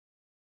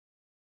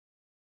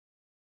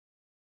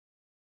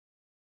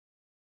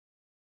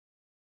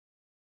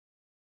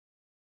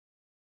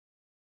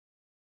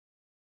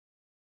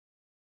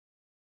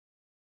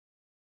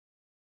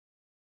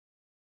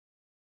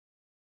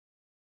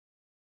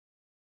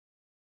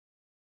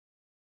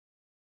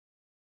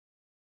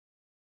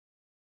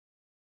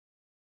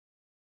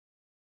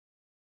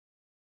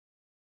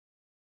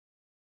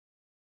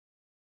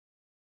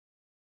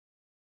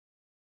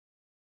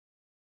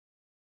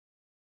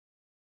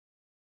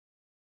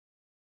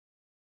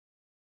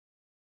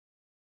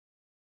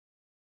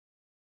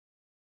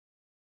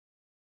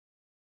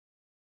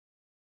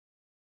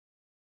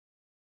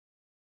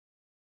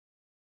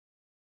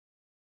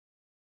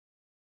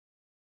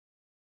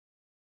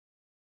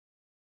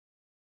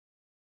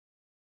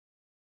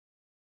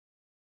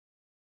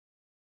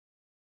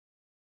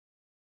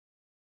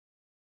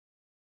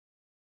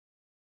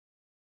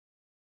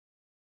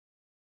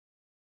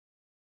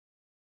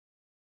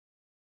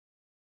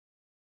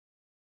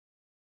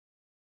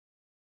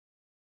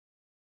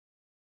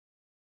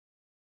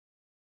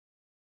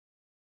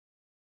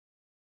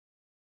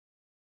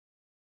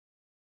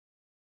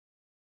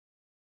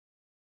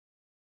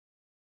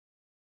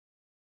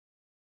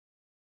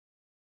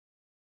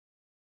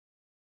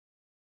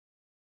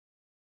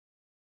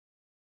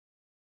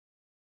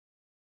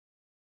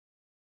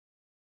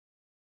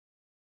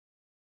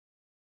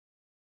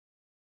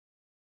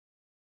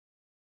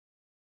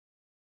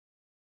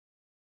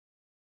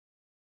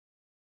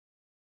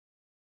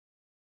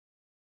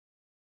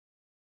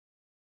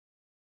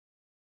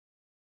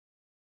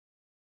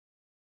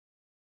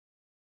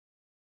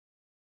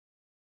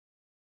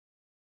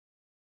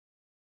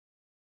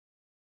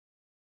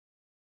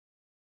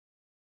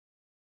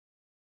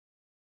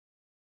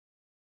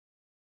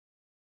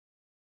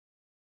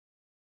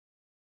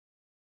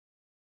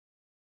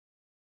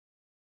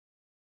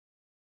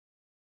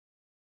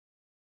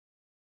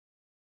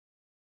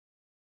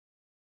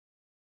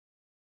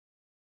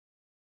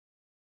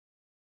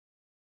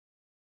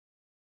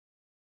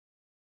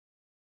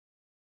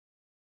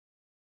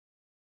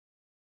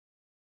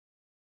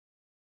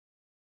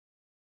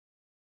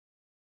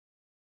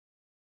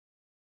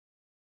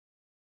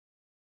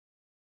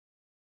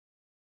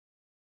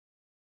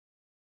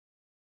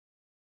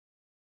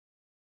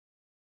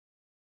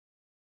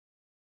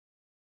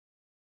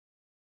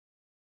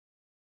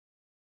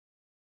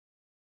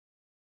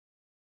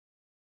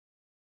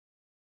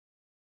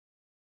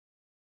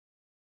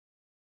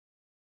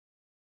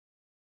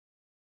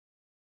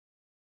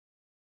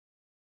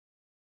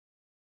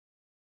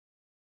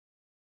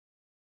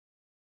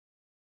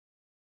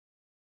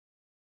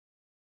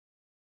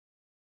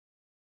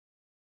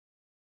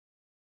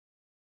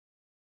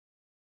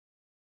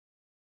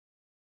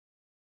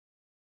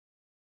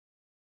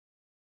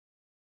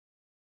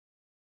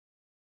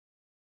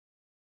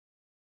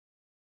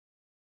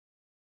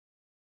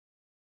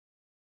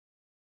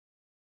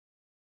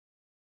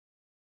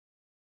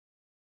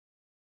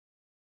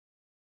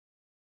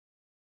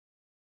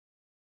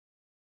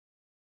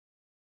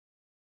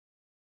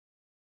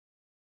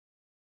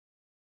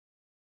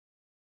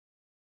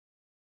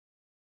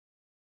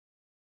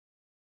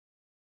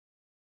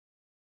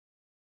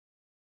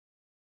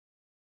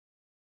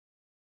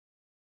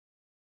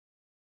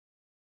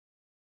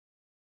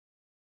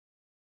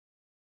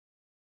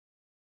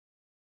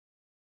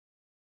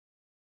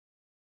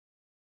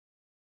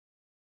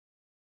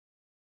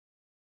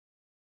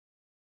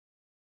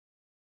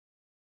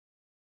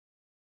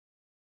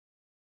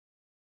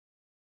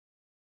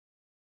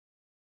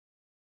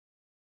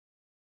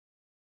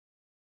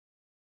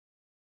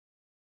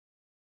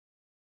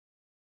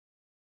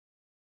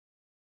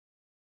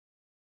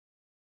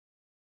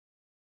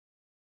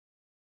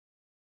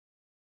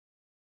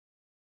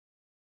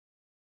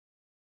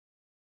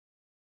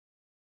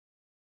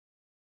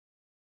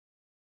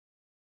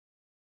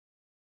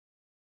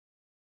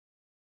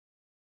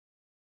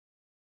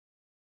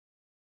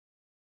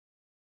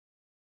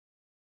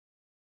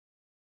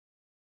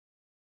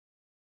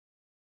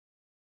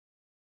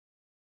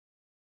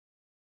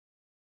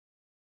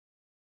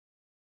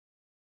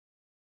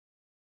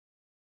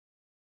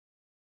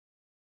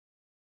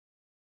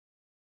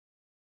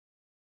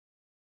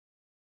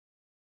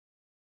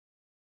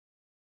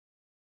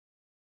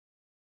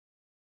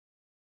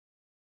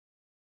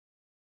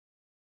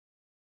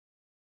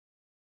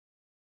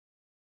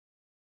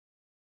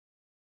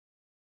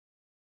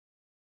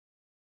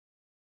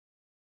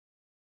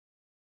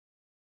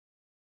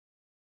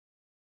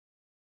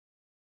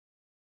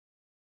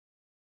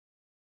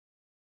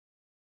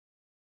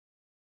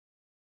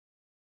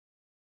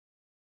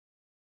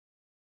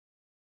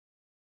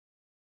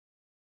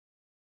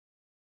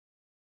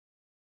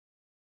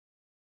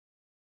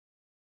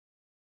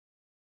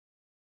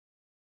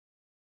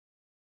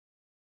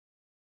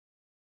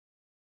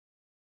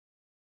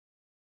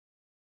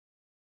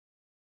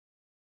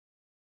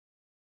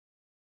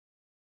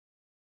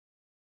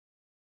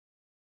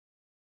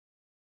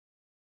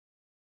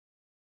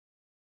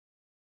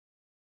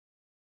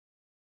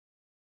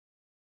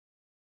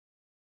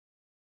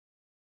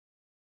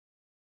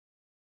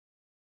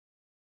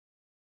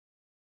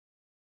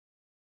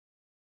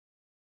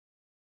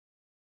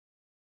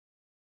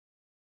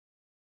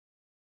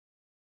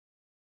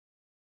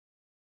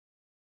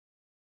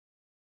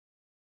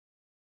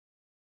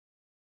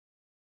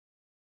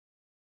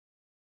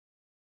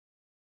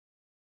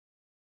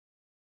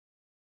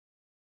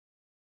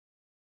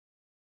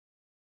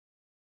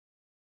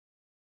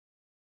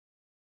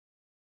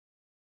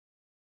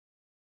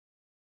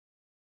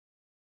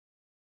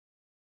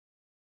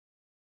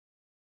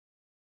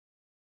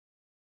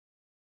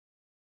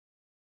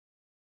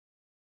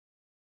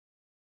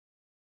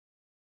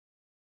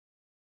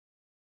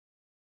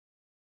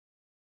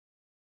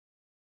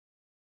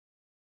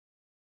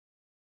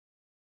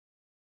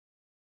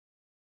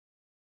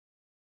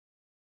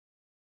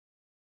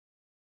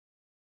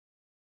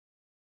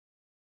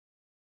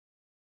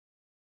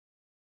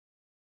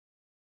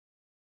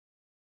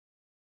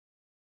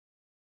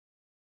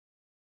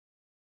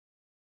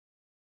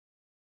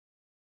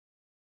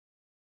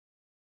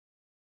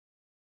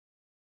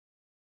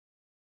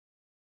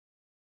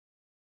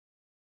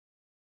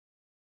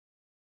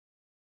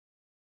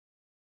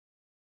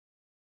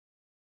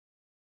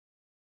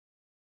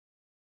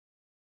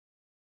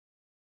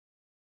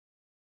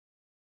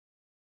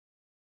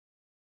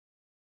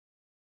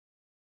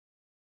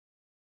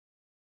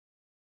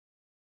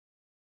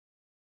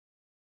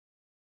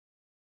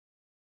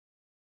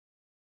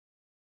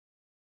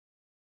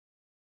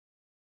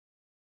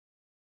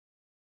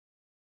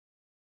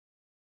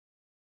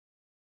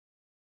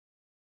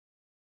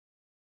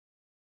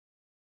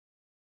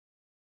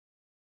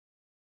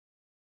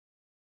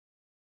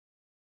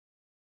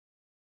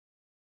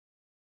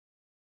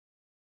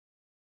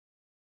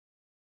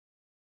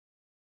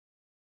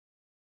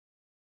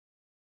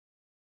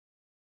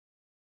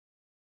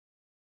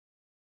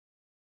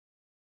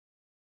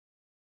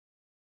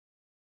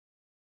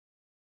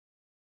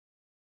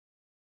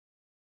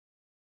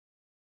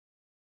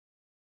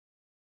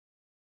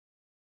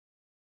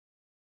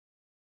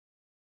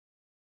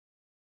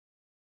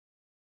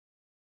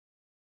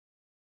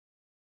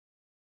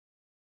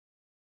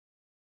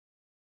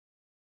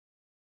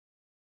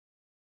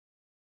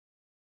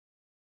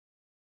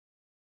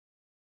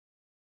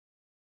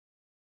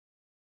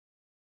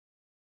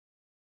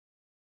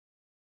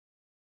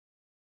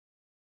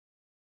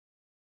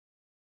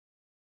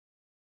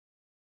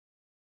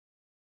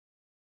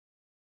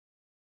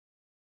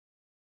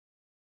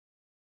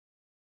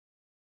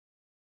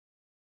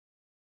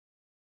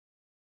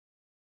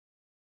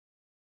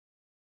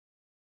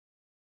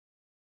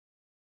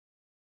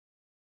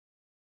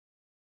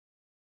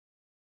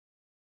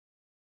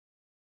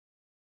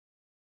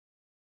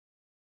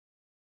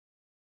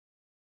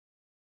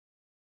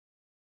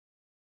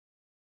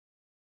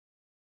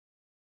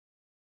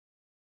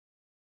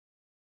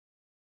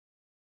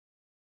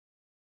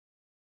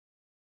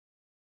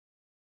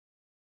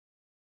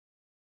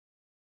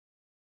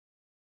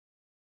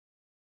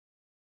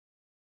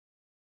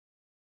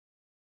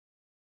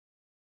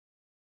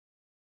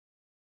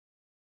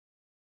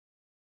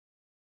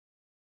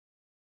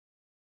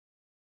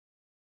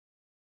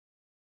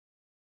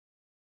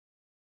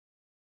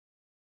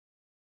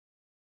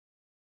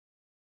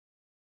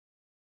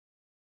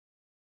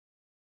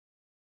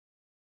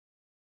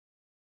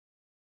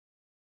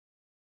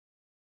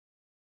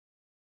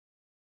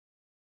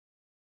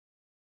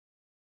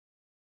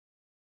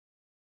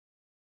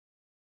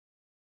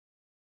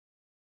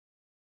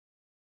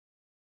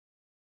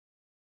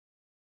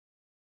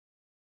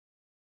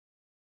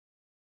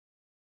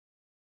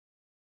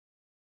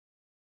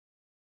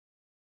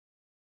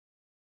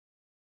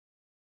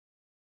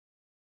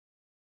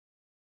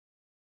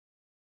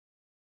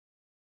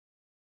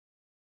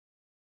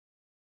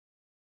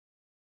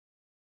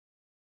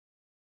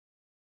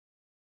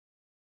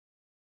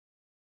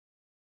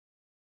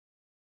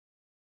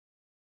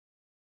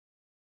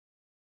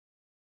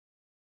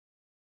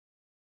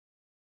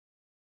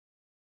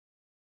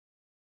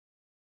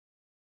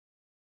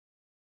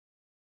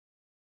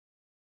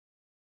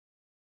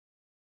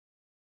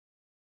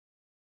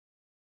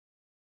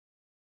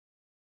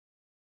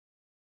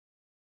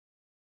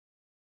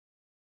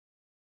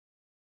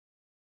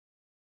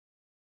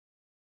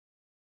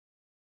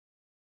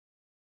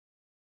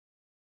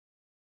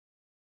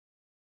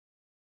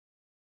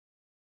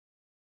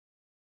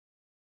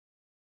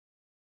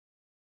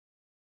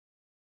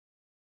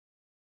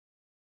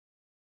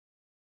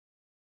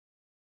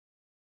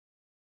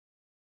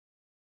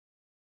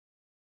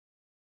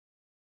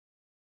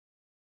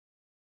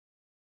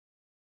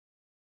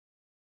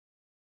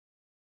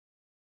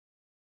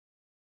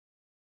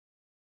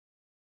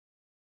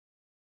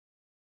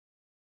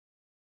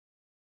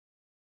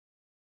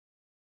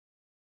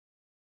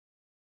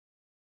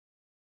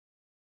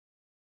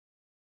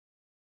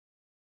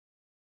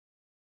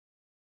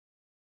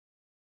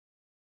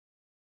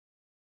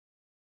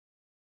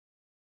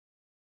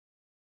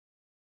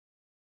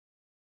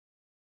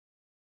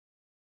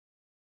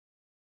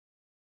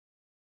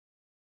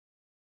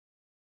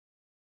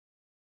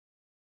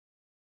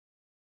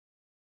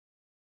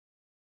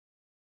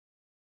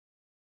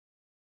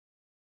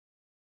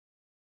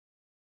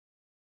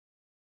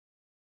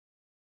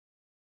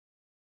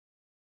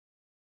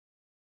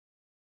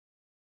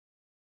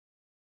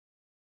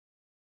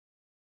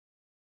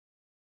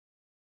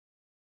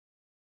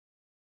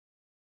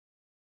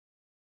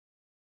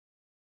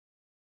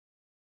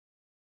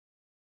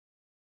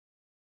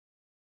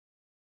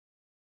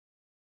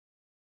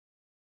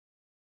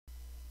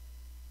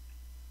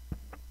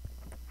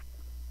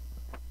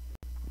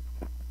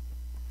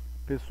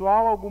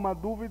 Pessoal, alguma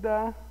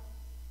dúvida?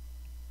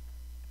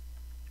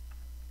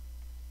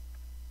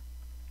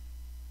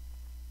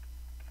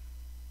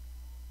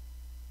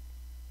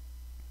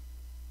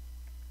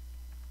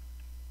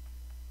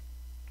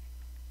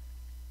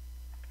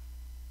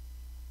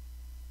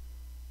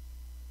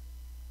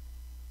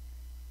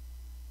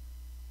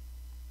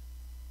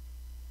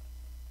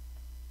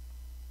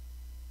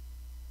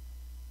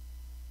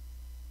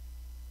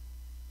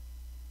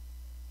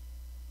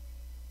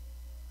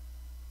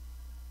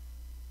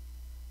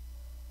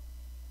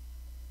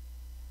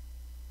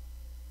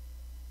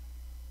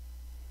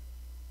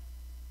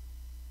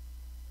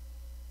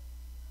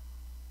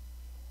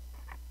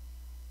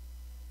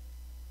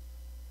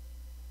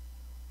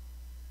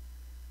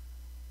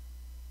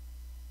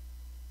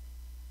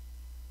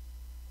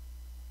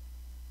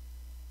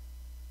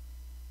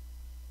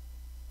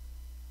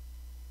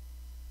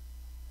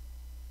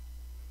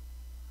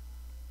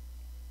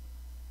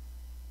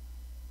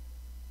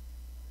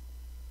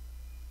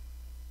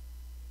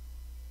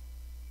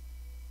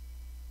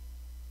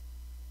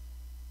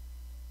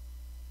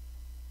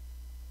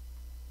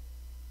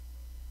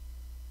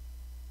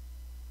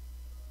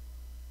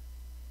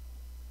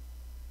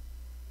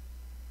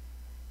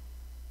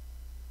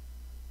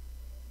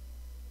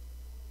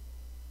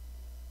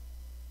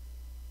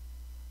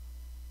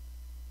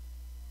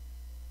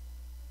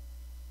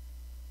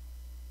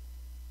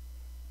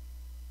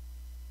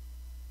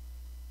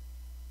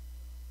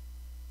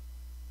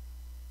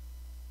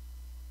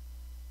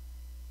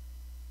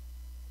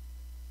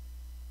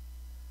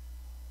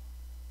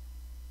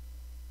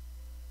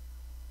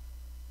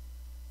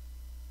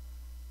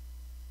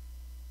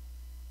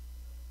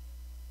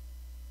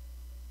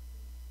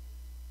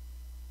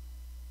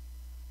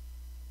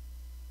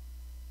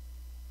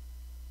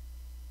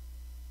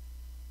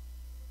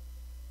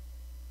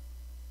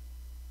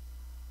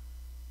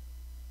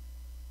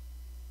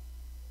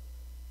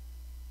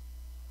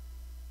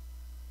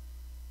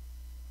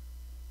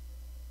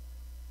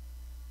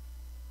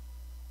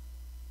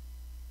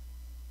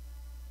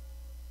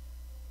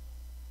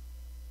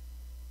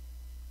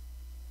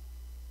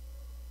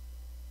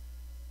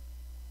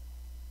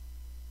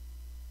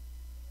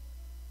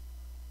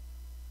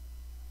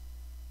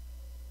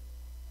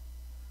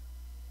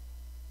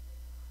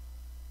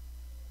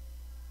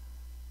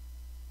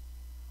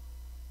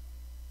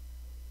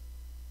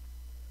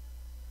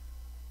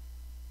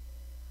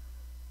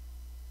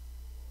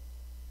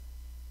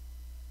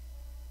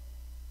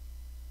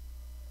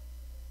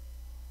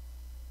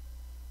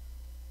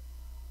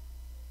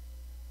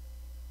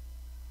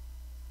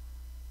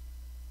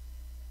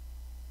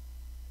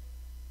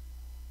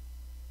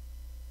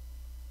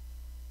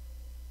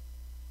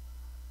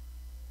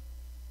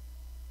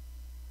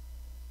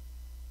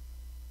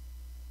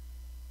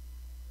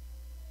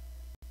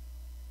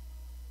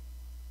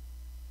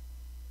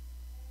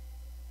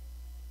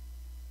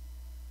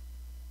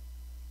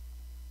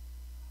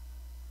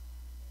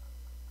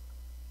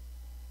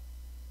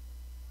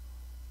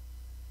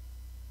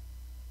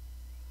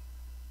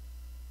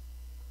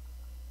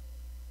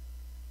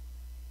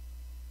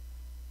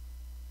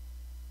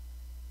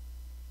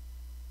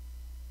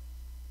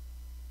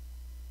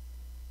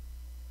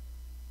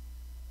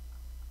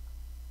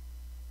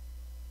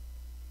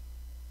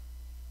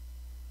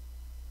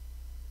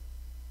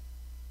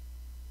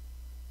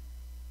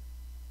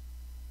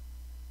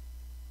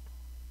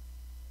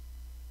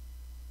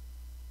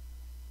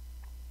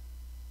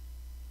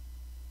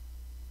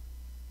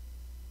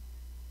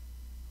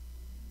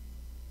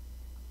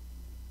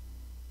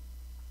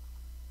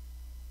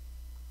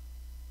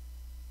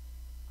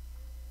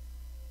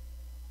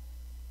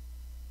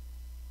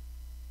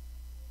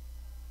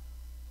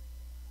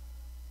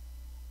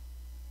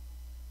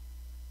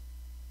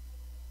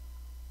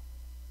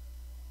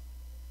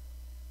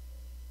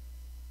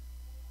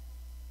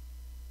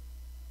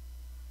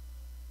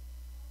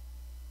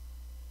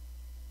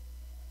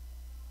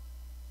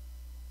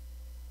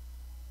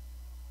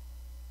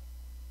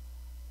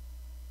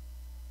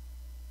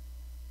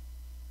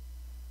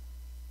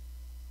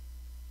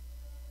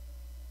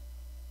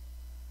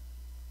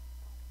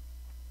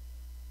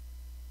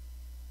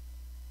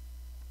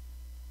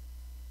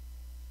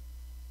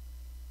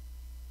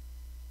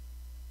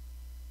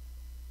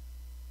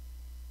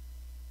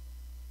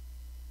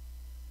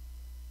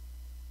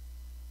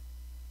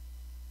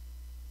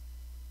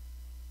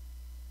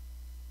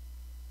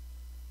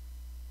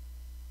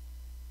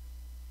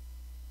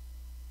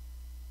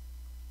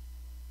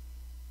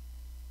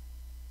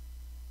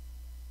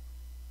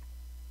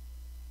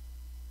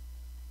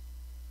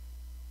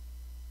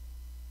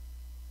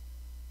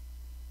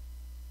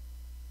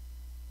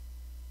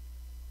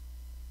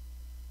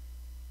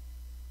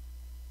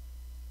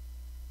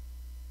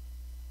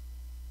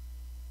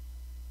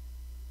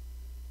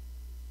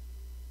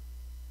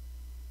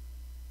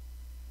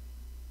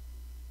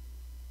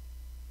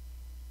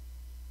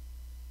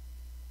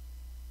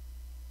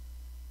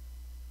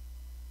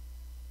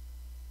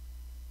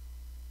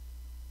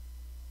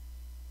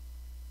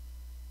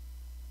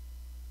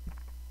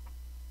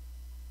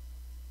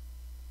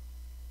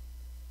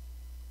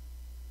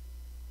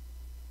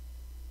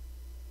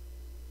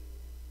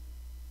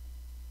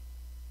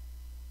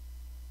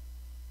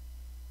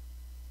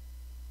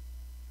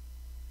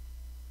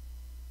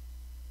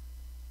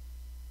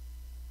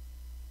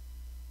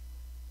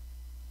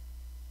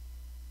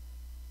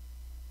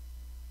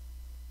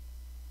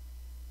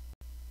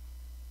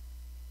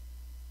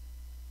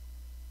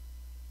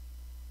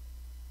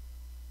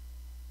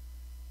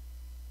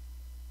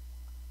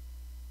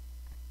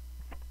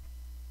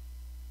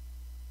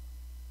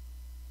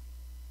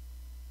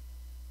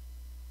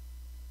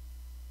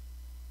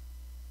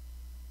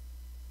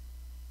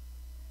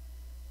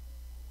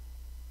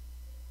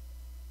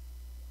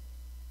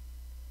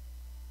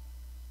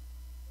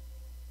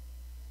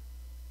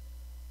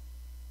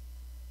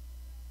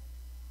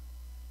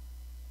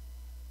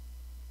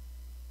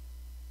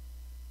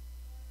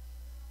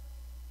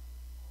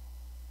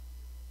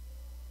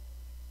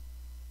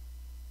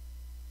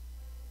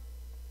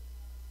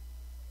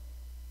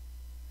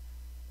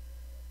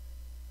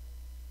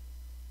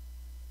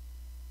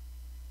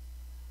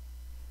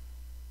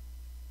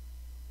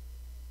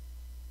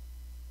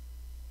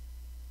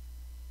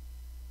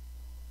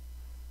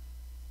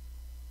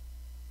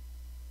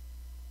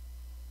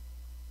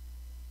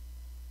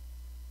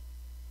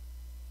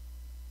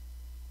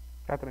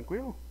 Tá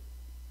tranquilo?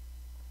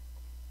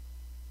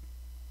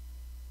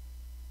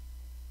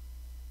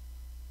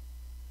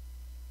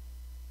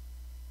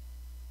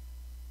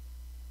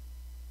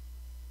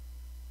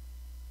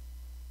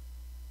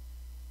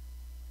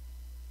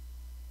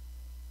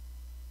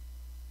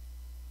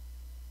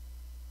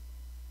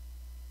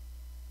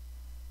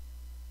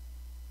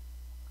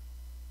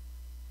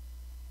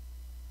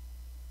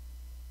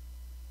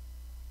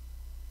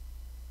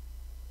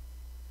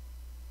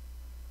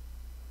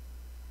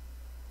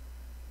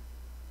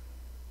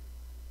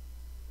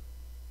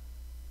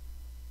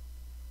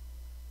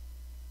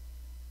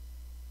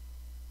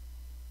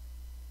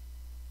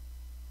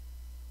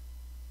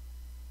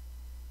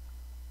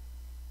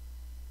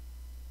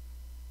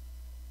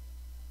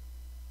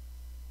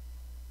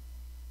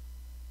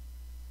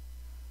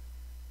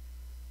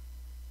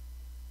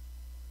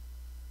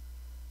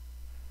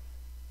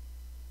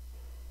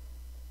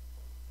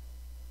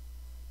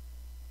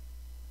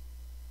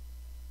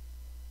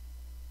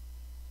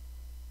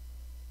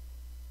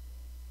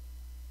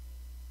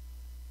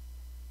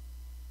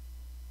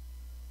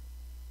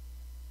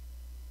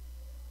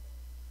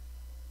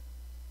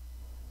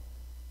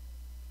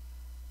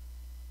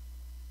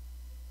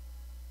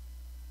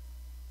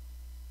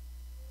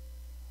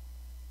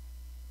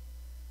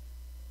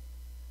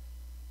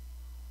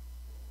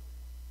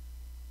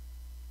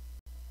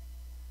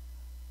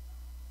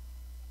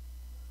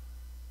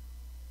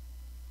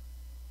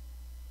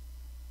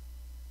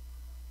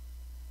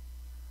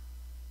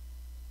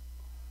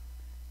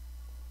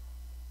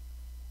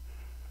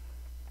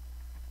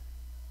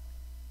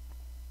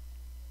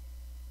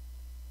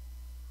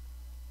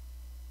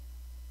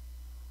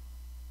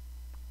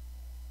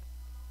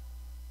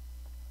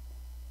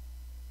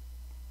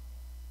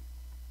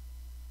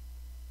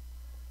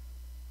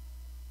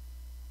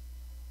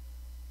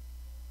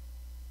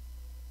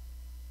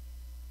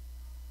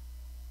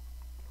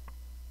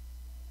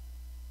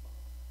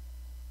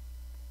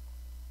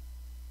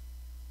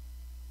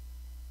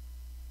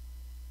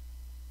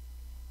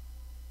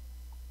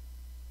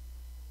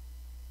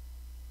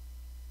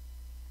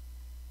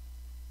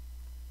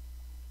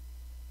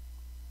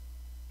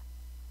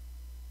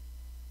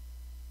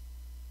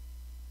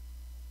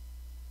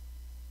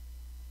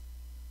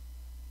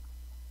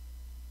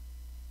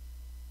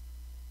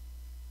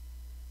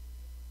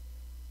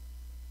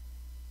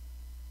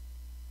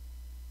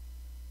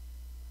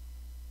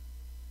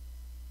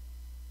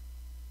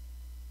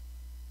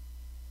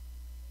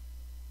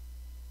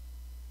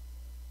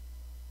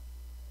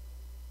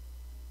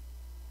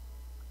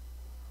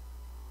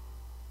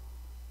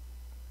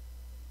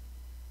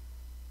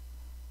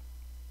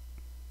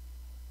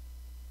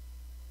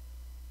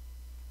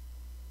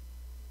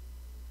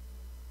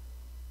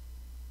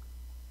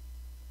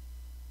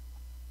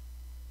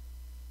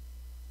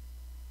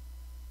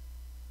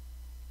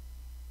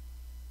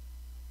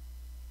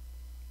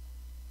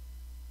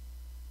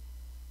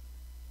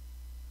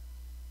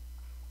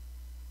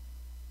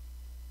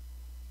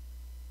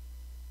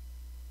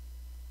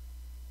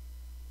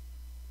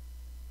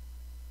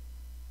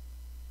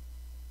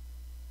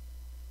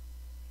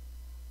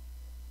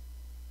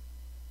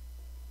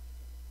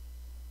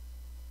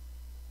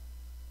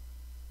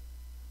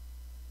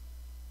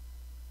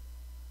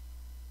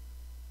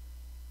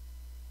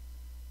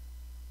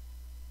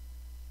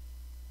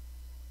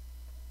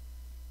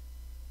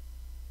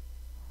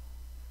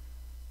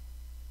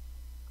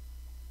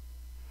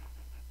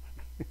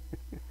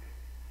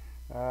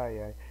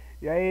 Ai, ai.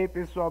 E aí,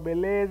 pessoal,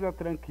 beleza?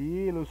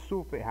 Tranquilo,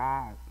 super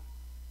raso.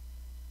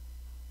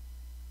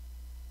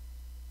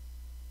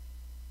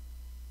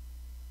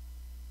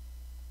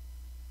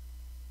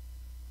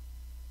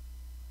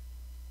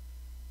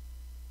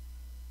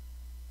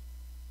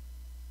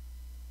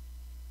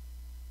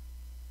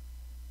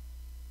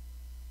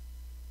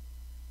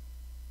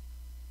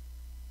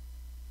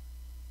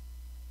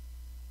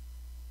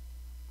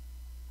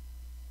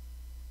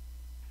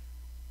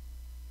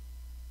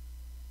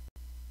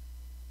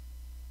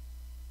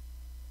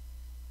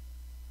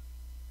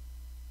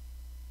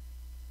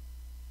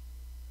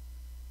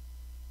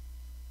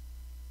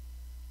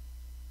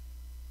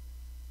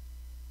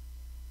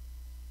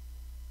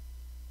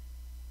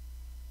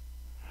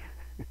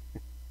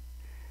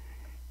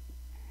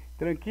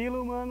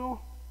 Tranquilo, mano?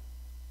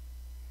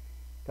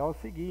 Então é o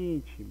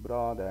seguinte,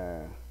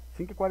 brother.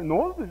 5h40.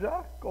 Nossa,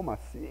 já? Como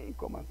assim?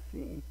 Como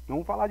assim?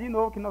 Vamos falar de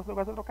novo, que nosso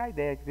negócio é trocar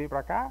ideia. Que veio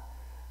pra cá,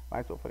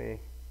 vai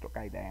sofrer.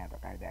 Trocar ideia,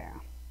 trocar ideia.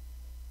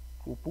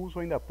 O pulso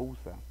ainda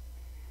pulsa.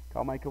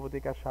 Calma aí que eu vou ter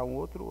que achar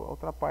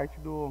outra parte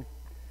do...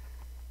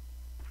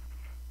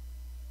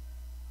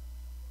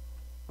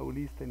 O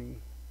listening.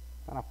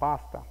 Tá na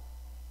pasta.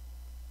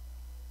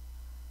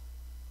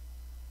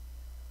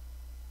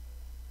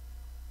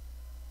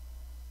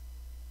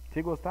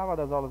 Você gostava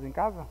das aulas em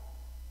casa?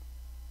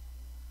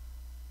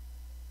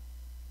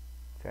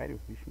 Sério?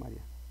 Vixe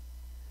Maria.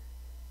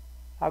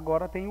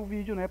 Agora tem o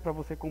vídeo, né, pra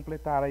você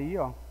completar aí,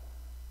 ó.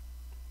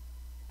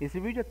 Esse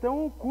vídeo é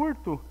tão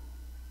curto.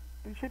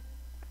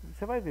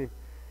 Você vai ver.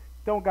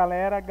 Então,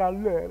 galera.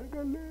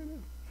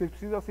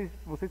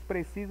 vocês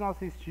precisam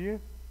assistir.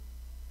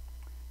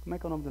 Como é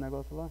que é o nome do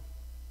negócio lá?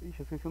 Ixi,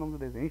 eu esqueci o nome do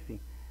desenho, enfim.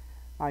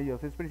 Aí, ó,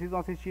 vocês precisam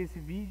assistir esse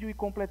vídeo e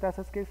completar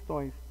essas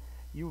questões.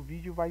 E o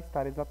vídeo vai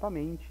estar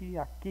exatamente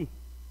aqui.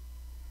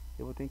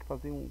 Eu vou ter que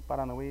fazer um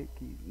Paranauê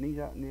aqui,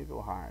 Ninja nível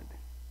hard.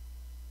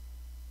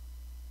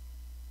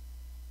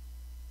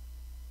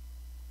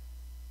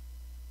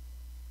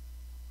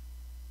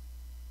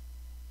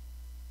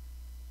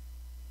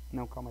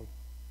 Não, calma aí.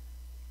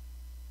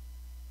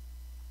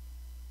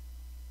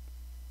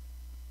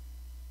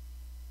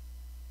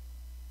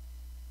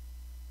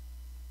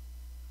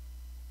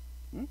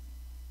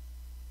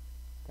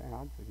 Tá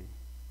errado isso aqui.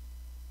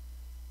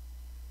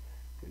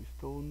 Eu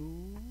estou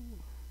no...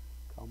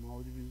 Calma,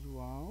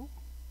 audiovisual.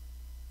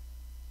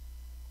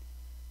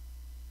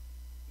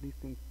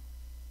 Listen.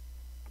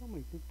 Calma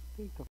aí, tem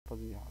que tá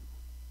fazendo errado.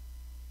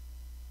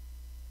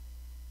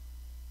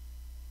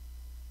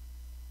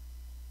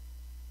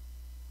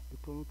 Eu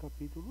tô no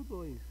capítulo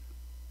 2.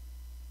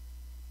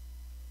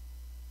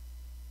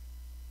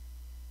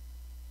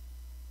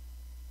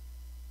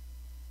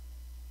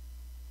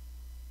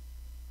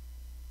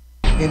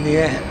 In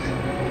the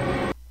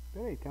end.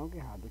 Peraí, tem algo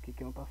errado aqui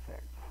que não tá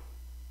certo.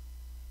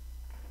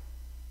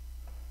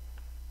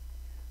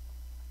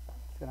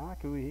 Será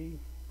que eu errei?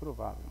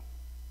 Provável.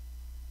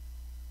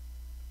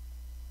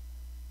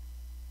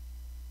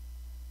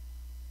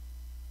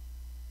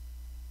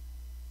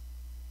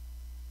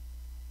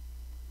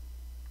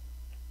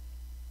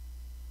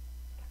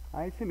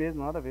 Ah, esse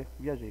mesmo, nada a ver.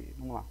 Viajei.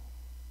 Vamos lá.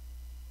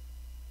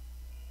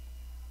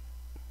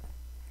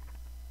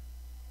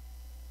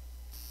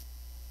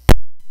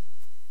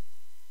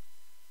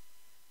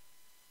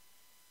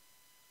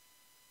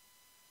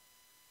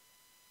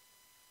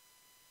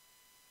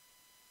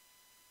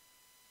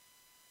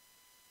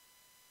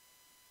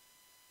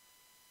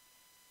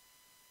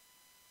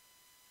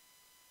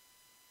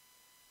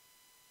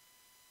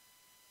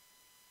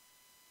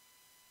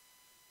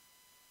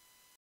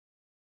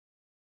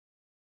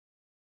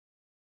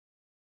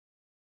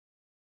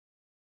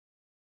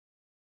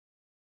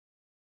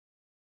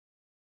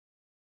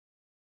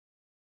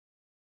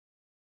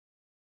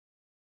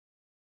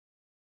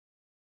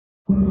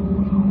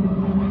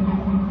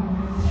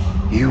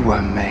 You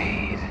were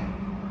made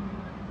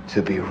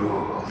to be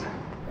ruled.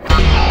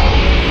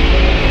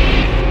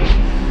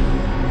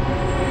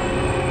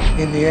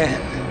 In the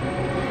end,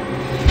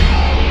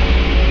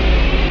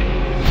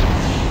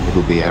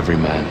 it'll be every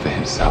man for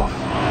himself.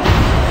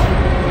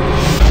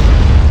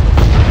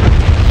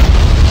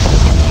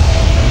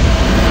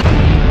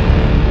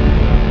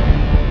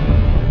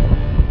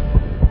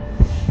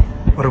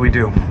 What do we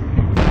do?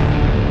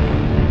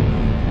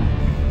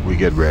 We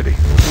get ready.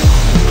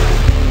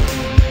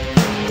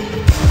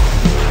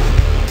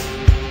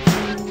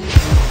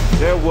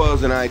 There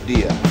was an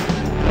idea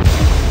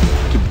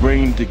to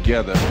bring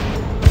together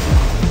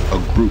a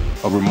group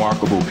of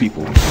remarkable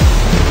people.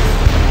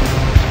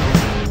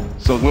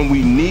 So when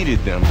we needed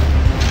them,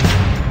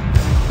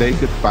 they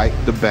could fight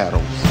the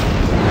battles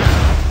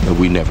that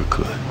we never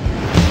could.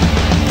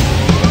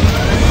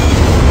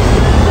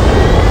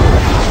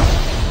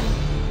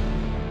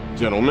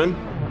 Gentlemen,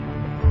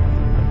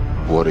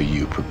 what are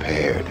you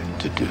prepared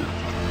to do?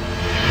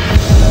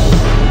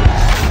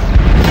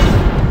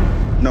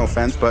 No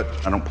offense, but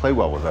I don't play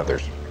well with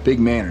others. Big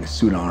man in a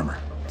suit of armor.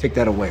 Take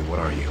that away, what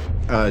are you?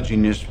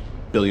 Genius,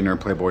 billionaire,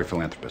 playboy,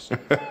 philanthropist.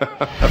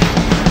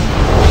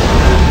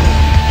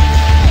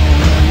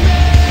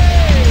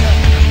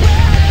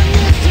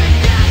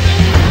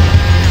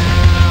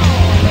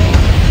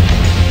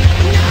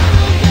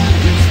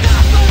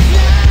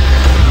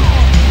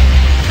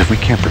 If we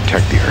can't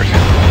protect the Earth,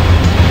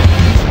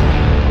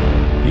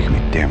 you can be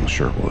damn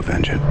sure we'll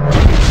avenge it.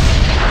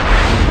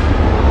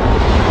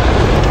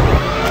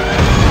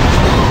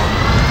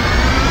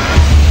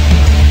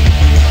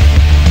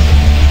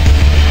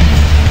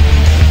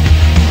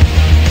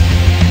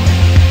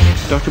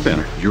 Dr.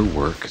 Banner, your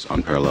work is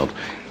unparalleled,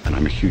 and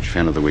I'm a huge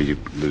fan of the way you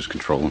lose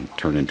control and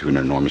turn into an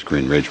enormous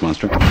green rage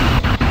monster.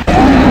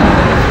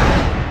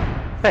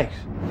 Thanks.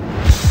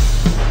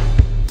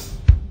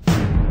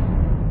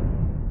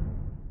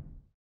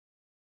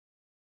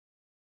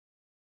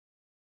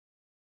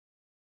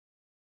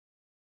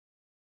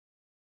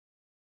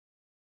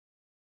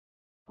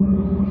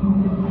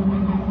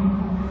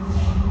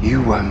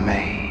 You were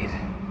made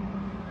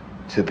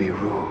to be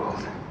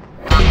ruled.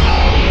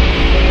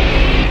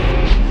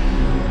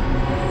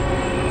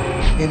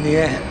 In the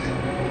end,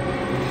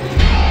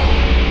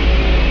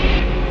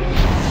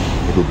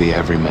 it'll be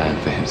every man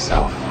for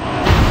himself.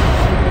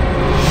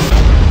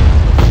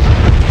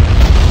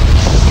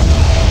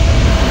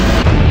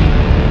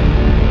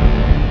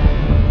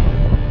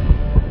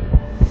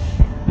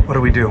 What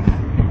do we do?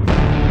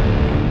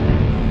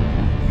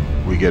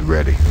 We get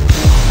ready.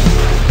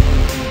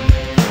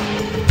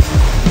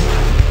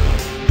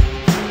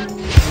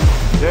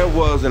 There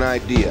was an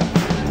idea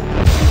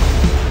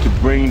to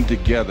bring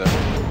together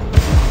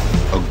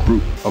a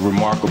group of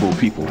remarkable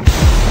people.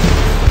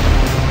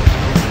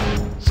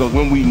 So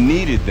when we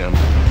needed them,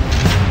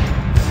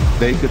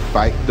 they could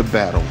fight the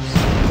battles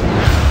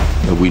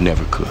that we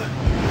never could.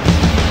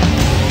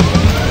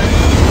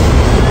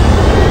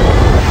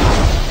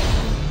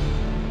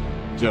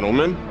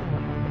 Gentlemen,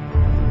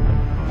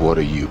 what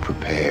are you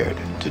prepared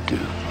to do?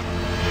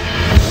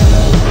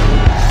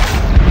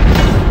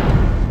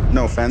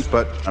 No offense,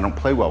 but I don't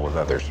play well with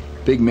others.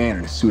 Big man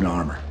in a suit of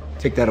armor.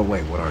 Take that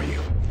away, what are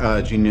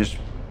you? Genius,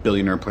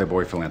 billionaire,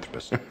 playboy,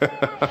 philanthropist.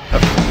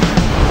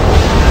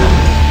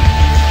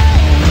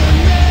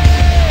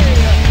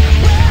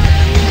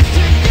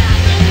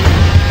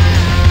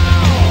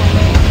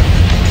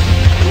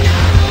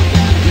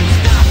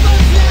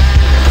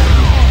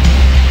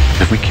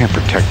 If we can't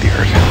protect the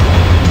Earth,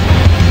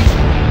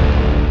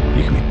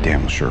 you can be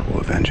damn sure we'll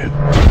avenge it.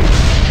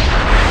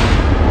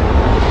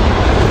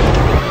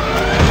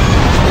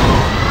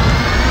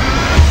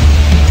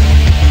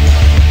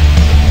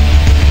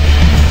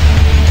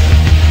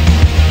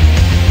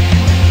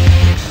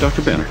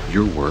 Dr. Banner,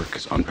 your work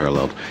is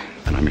unparalleled,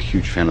 and I'm a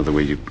huge fan of the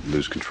way you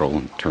lose control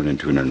and turn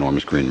into an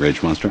enormous green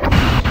rage monster.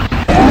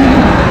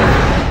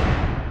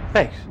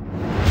 Thanks.